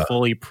is like Yeah,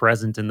 fully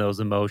present in those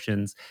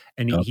emotions.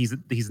 And yep, he's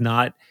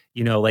not,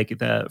 like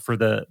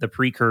the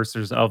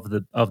precursors of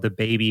the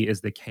baby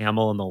is the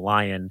camel and the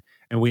lion.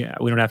 And we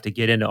don't have to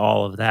get into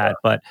all of that,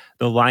 but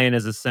the lion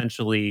is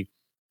essentially,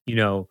 you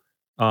know,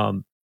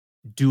 um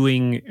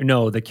doing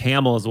no, the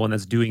camel is the one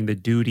that's doing the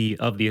duty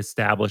of the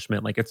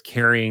establishment, like, it's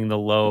carrying the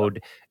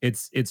load,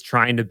 it's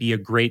trying to be a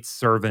great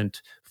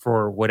servant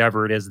for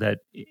whatever it is that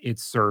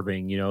it's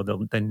serving,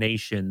 the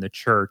nation, the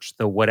church,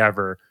 the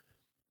whatever,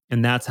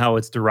 and that's how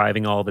it's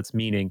deriving all of its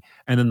meaning.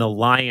 And then the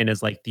lion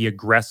is like the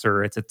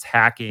aggressor, it's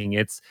attacking,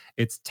 it's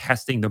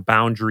testing the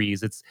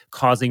boundaries, it's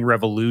causing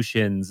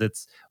revolutions,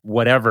 it's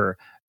whatever.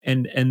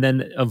 And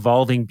then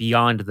evolving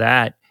beyond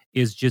that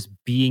is just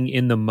being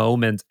in the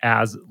moment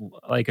as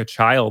like a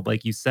child,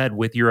 like you said,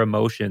 with your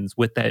emotions,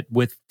 with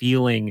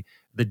feeling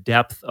the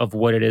depth of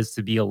what it is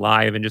to be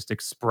alive and just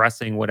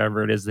expressing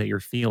whatever it is that you're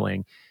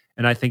feeling.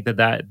 And I think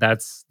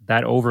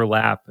that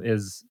overlap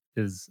is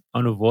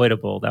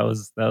unavoidable. That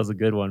was a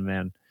good one,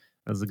 man.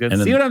 That was a good.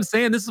 and See then what I'm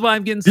saying? This is why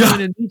I'm getting so yeah,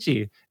 into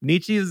Nietzsche.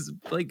 Nietzsche is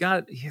like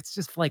God. It's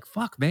just like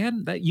fuck,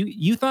 man. That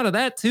you thought of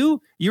that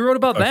too. You wrote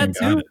about fucking that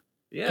got it. too.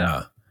 Yeah,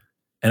 Yeah,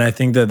 and I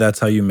think that that's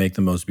how you make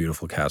the most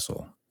beautiful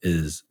castle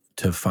is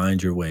to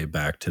find your way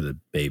back to the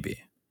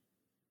baby.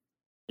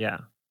 yeah,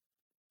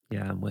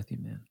 yeah. I'm with you,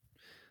 man.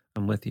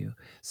 I'm with you.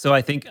 So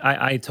I think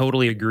I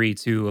totally agree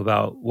too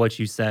about what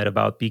you said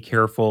about be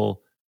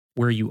careful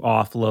where you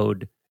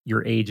offload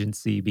your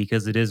agency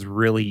because it is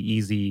really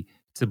easy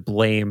to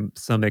blame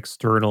some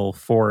external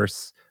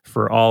force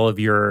for all of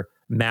your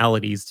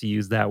maladies, to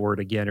use that word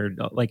again, or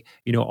like,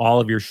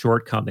 all of your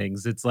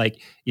shortcomings. It's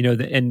like,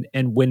 and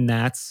when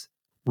that's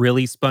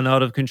really spun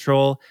out of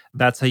control,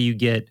 that's how you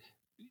get,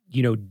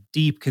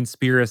 deep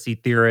conspiracy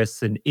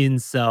theorists and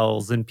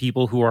incels and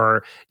people who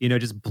are,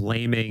 just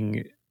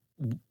blaming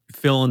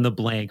fill in the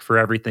blank for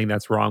everything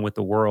that's wrong with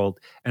the world.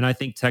 And I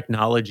think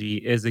technology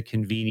is a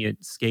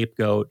convenient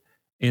scapegoat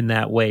in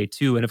that way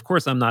too. And of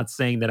course, I'm not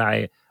saying that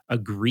I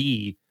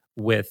agree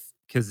with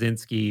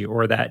Kaczynski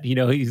or that,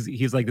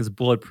 he's like this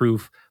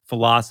bulletproof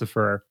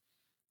philosopher.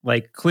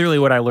 Like clearly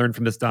what I learned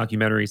from this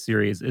documentary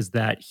series is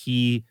that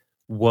he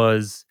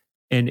was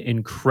an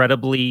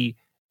incredibly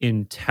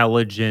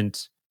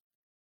intelligent,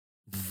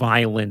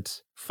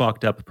 violent,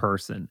 fucked up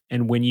person.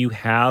 And when you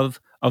have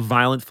a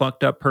violent,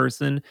 fucked up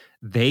person,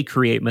 they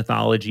create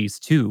mythologies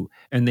too.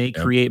 And they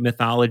Yep. create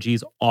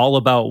mythologies all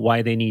about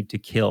why they need to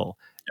kill.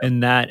 Yep.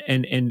 And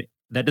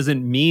that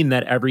doesn't mean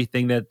that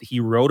everything that he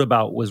wrote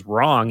about was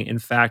wrong. In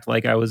fact,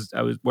 like I was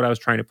what I was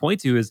trying to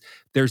point to is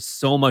there's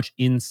so much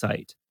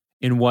insight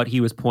in what he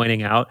was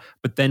pointing out,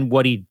 but then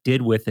what he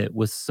did with it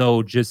was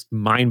so just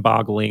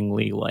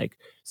mind-bogglingly like,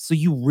 so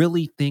you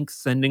really think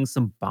sending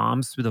some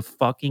bombs through the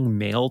fucking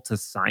mail to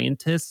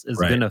scientists is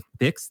Right. gonna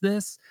fix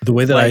this? The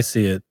way that I Like,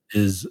 see it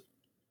is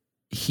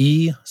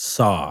he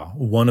saw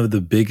one of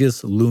the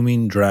biggest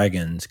looming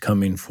dragons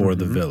coming for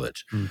the mhm,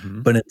 village.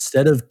 mhm, But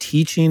instead of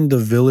teaching the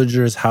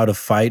villagers how to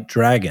fight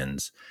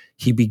dragons,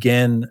 he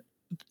began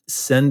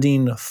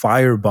sending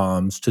fire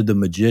bombs to the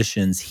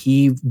magicians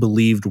he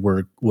believed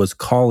was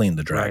calling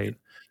the right, dragon.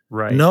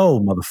 right.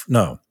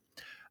 No.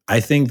 I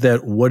think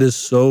that what is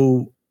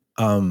so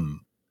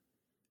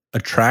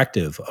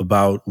attractive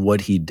about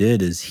what he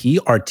did is he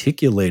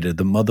articulated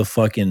the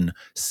motherfucking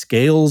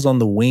scales on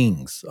the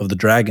wings of the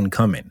dragon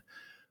coming.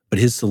 But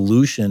his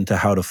solution to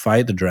how to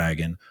fight the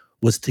dragon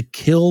was to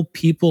kill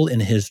people in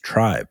his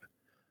tribe.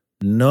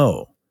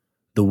 No.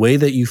 The way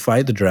that you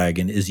fight the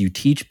dragon is you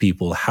teach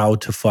people how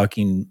to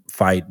fucking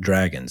fight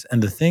dragons.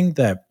 And the thing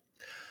that,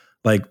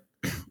 like,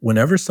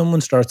 whenever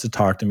someone starts to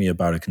talk to me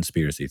about a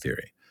conspiracy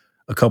theory,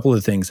 a couple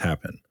of things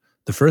happen.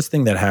 The first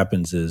thing that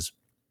happens is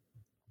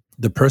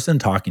the person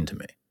talking to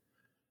me,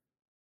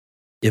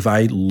 if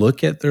I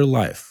look at their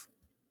life,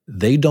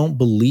 they don't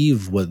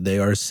believe what they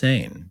are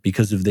saying,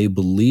 because if they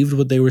believed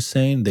what they were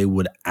saying, they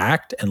would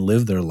act and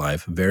live their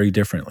life very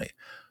differently.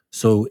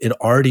 So it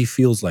already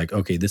feels like,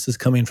 okay, this is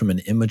coming from an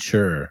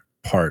immature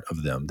part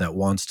of them that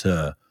wants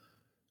to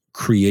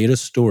create a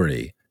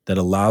story that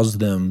allows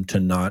them to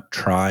not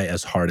try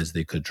as hard as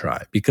they could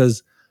try.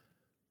 Because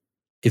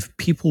if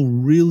people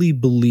really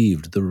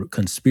believed the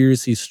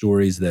conspiracy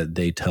stories that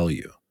they tell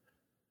you,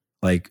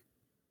 like,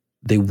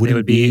 they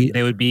wouldn't be.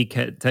 They would be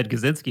Ted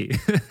Kaczynski.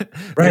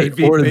 They Right, would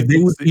be or they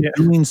would be yeah.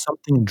 doing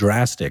something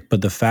drastic,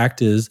 but the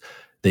fact is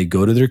they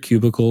go to their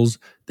cubicles,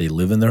 they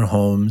live in their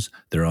homes,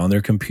 they're on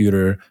their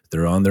computer,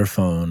 they're on their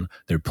phone,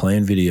 they're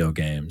playing video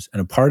games,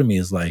 and a part of me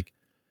is like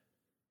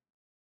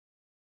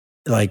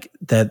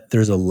that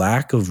there's a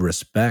lack of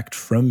respect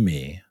from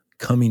me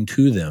coming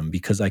to them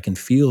because I can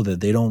feel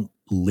that they don't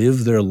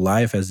live their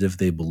life as if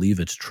they believe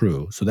it's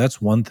true. So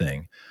that's one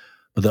thing.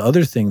 But the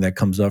other thing that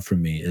comes up for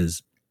me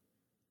is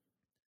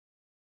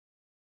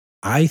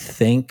I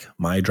thank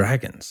my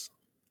dragons.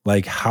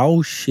 Like, how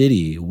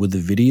shitty would the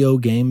video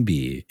game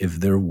be if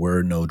there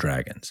were no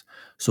dragons?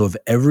 So, if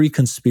every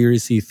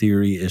conspiracy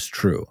theory is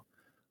true,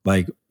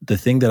 like the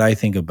thing that I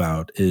think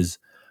about is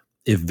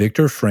if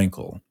Viktor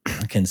Frankl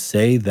can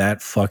say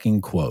that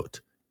fucking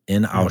quote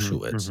in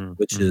Mhm, Auschwitz, mhm,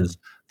 which mhm. is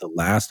the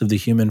last of the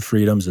human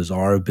freedoms is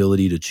our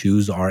ability to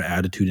choose our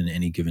attitude in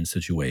any given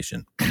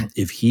situation.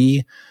 If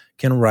he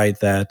can write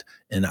that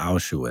in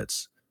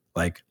Auschwitz,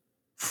 like,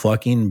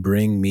 fucking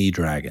bring me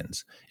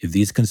dragons. If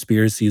these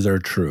conspiracies are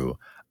true,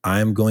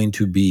 I'm going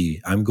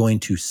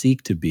to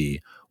seek to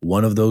be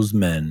one of those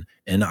men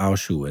in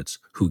Auschwitz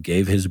who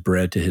gave his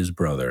bread to his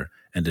brother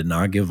and did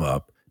not give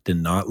up, did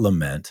not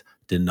lament,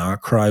 did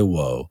not cry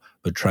woe,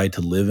 but tried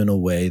to live in a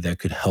way that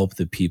could help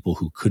the people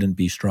who couldn't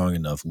be strong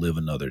enough live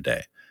another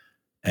day.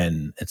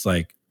 And it's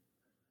like,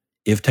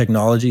 if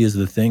technology is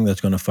the thing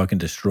that's going to fucking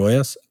destroy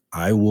us,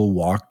 I will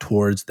walk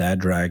towards that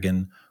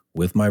dragon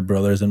with my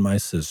brothers and my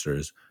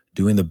sisters,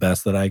 doing the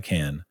best that I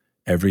can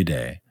every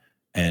day.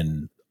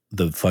 And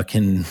the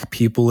fucking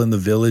people in the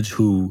village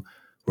who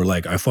were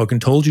like, I fucking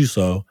told you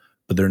so,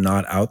 but they're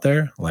not out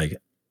there, like,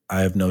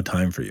 I have no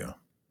time for you.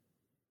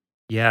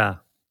 Yeah.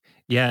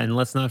 Yeah, and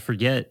let's not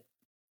forget,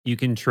 you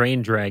can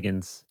train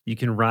dragons. You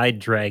can ride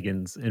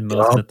dragons in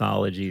most Yup,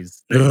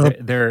 mythologies. yup,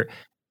 They're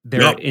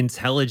yup.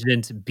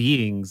 intelligent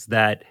beings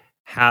that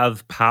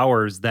have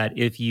powers that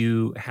if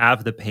you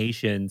have the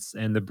patience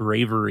and the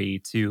bravery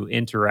to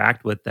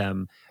interact with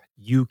them,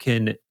 you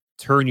can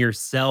turn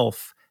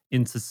yourself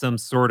into some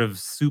sort of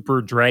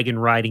super dragon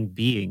riding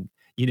being,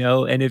 you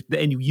know? And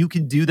you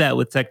can do that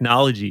with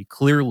technology,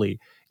 clearly.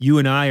 You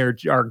and I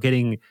are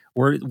getting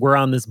we're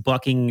on this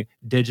bucking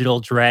digital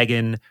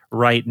dragon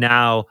right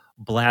now,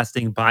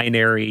 blasting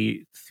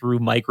binary through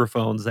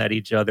microphones at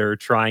each other,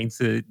 trying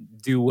to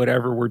do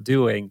whatever we're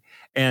doing.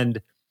 And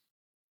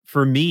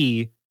for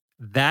me,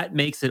 that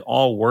makes it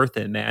all worth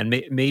it, man.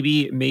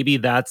 Maybe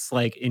that's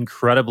like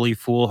incredibly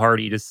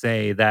foolhardy to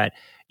say that,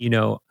 you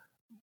know,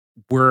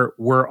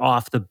 we're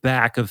off the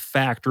back of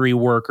factory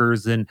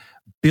workers and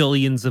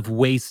billions of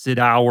wasted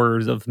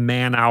hours of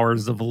man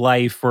hours of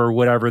life or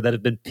whatever that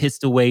have been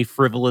pissed away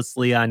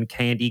frivolously on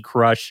Candy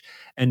Crush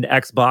and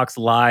Xbox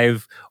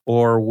Live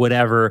or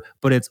whatever,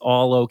 but it's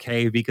all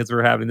okay because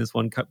we're having this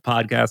one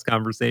podcast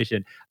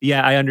conversation.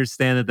 Yeah, I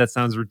understand that that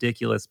sounds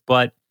ridiculous,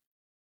 but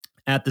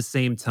at the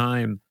same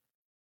time,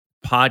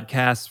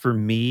 podcasts for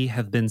me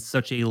have been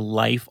such a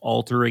life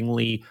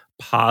alteringly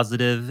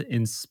positive,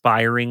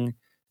 inspiring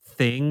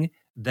thing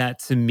that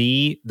to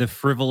me, the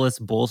frivolous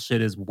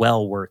bullshit is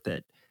well worth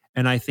it.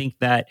 And I think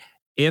that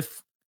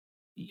if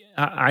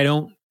I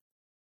don't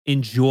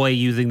enjoy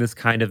using this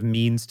kind of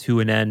means to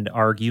an end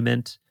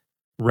argument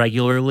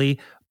regularly,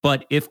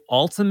 but if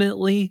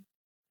ultimately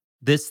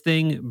this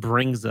thing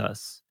brings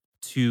us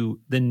to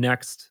the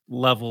next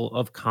level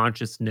of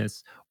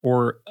consciousness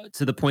or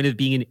to the point of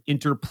being an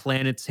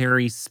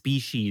interplanetary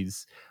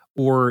species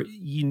or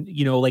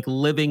like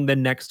living the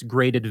next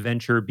great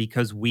adventure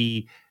because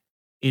we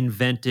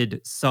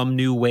invented some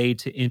new way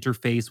to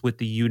interface with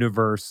the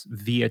universe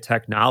via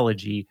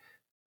technology,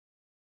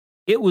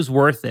 it was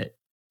worth it.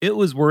 It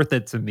was worth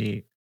it to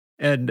me.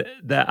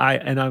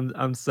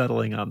 I'm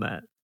settling on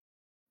that.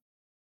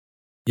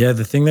 Yeah,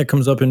 the thing that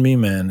comes up in me,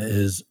 man,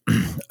 is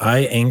I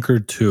anchor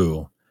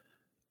to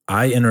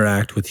I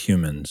interact with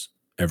humans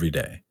every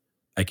day.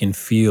 I can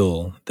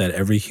feel that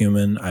every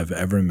human I've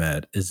ever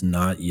met is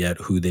not yet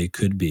who they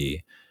could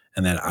be,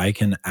 and that I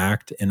can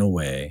act in a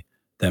way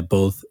that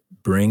both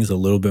brings a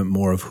little bit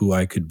more of who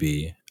I could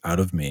be out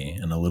of me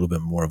and a little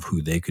bit more of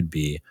who they could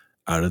be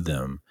out of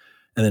them.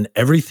 And then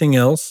everything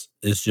else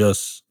is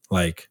just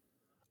like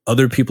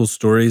other people's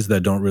stories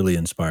that don't really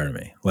inspire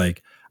me.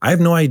 Like, I have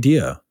no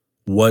idea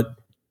what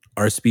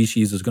our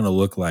species is going to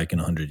look like in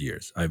 100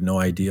 years. I have no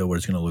idea what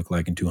it's going to look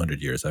like in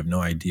 200 years. I have no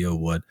idea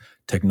what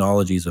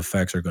technology's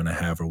effects are going to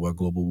have or what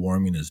global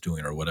warming is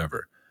doing or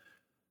whatever.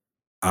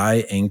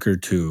 I anchor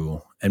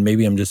to, and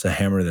maybe I'm just a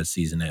hammer that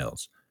sees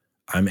nails.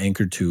 I'm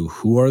anchored to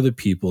who are the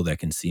people that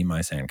can see my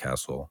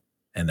sandcastle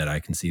and that I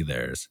can see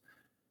theirs,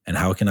 and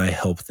how can I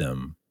help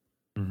them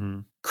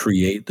Mhm.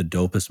 create the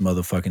dopest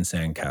motherfucking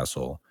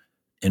sandcastle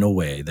in a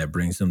way that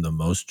brings them the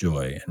most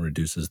joy and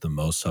reduces the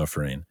most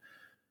suffering.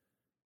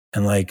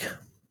 And like,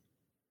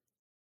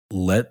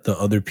 let the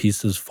other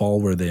pieces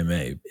fall where they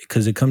may,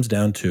 because it comes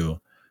down to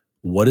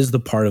what is the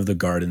part of the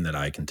garden that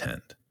I can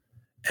tend.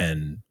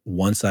 And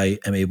once I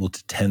am able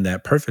to tend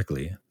that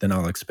perfectly, then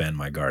I'll expand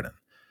my garden.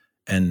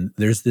 And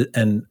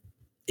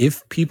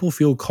if people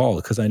feel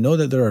called, because I know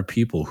that there are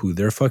people who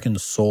their fucking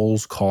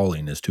soul's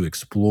calling is to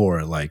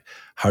explore, like,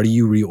 how do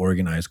you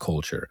reorganize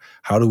culture?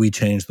 How do we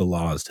change the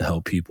laws to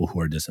help people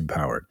who are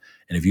disempowered?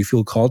 And if you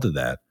feel called to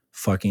that,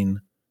 fucking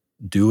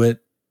do it,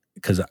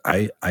 because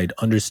I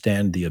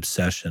understand the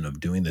obsession of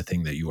doing the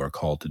thing that you are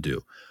called to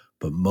do.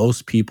 But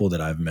most people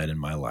that I've met in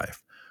my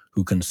life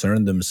who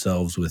concern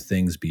themselves with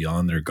things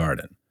beyond their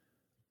garden,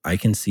 I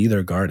can see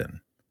their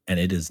garden and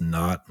it is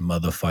not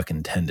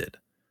motherfucking tended.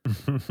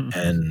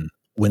 And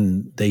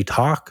when they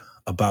talk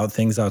about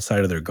things outside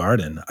of their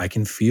garden, I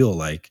can feel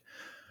like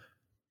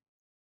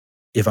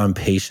if I'm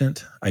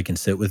patient, I can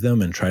sit with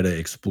them and try to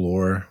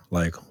explore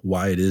like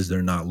why it is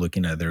they're not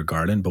looking at their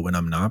garden. But when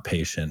I'm not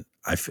patient,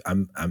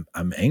 I'm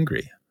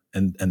angry,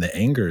 and the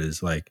anger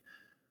is like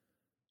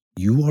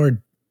you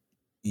are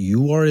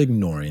you are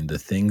ignoring the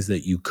things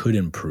that you could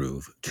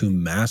improve to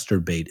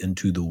masturbate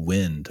into the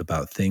wind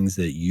about things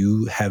that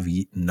you have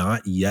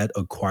not yet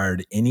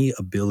acquired any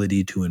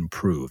ability to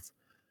improve.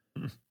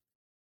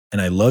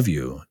 And I love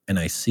you and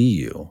I see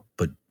you,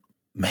 but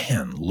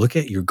man, look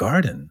at your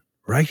garden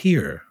right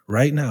here,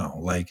 right now.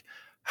 Like,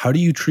 how do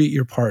you treat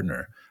your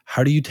partner?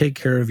 How do you take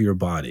care of your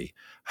body?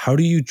 How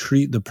do you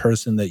treat the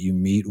person that you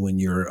meet when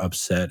you're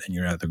upset and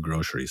you're at the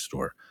grocery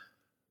store?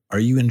 Are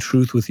you in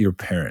truth with your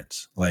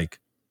parents? Like,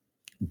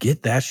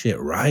 get that shit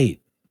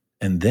right.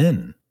 And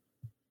then,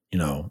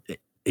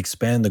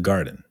 expand the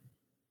garden.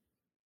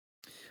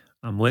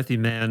 I'm with you,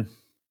 man.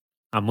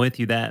 I'm with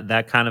you.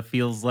 That kind of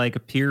feels like a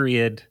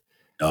period,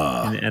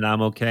 Uh, and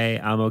I'm okay.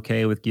 I'm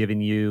okay with giving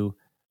you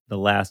the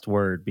last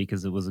word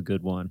because it was a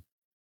good one.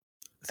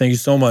 Thank you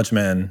so much,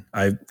 man.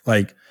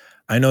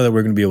 I know that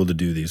we're going to be able to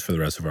do these for the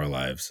rest of our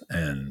lives.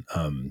 And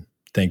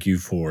thank you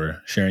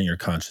for sharing your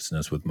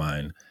consciousness with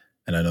mine.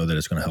 And I know that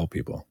it's going to help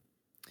people.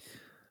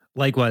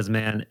 Likewise,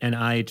 man. And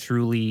I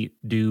truly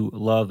do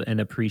love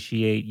and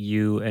appreciate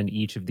you and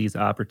each of these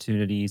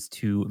opportunities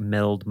to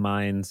meld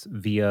minds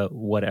via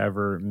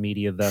whatever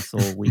media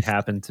vessel we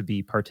happen to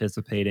be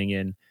participating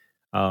in.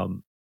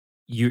 Um,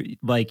 you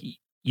like,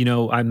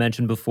 I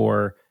mentioned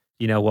before,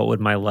 what would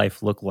my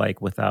life look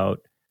like without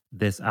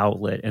this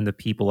outlet and the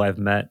people I've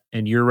met?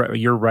 And you're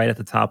right at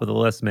the top of the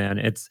list, man.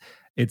 It's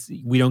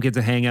we don't get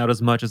to hang out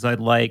as much as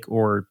I'd like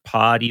or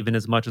pod even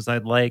as much as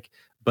I'd like,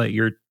 but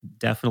you're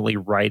definitely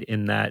right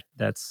in that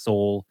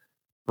soul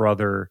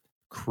brother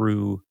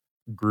crew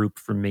group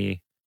for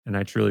me. And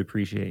I truly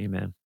appreciate you,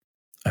 man.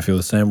 I feel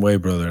the same way,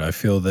 brother. I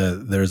feel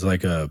that there's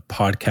like a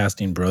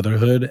podcasting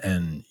brotherhood,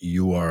 and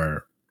you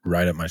are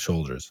right at my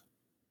shoulders.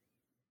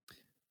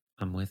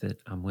 I'm with it.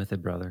 I'm with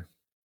it, brother.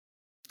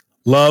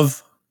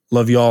 Love,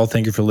 love y'all.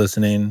 Thank you for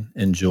listening.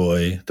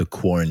 Enjoy the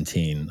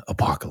quarantine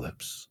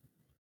apocalypse.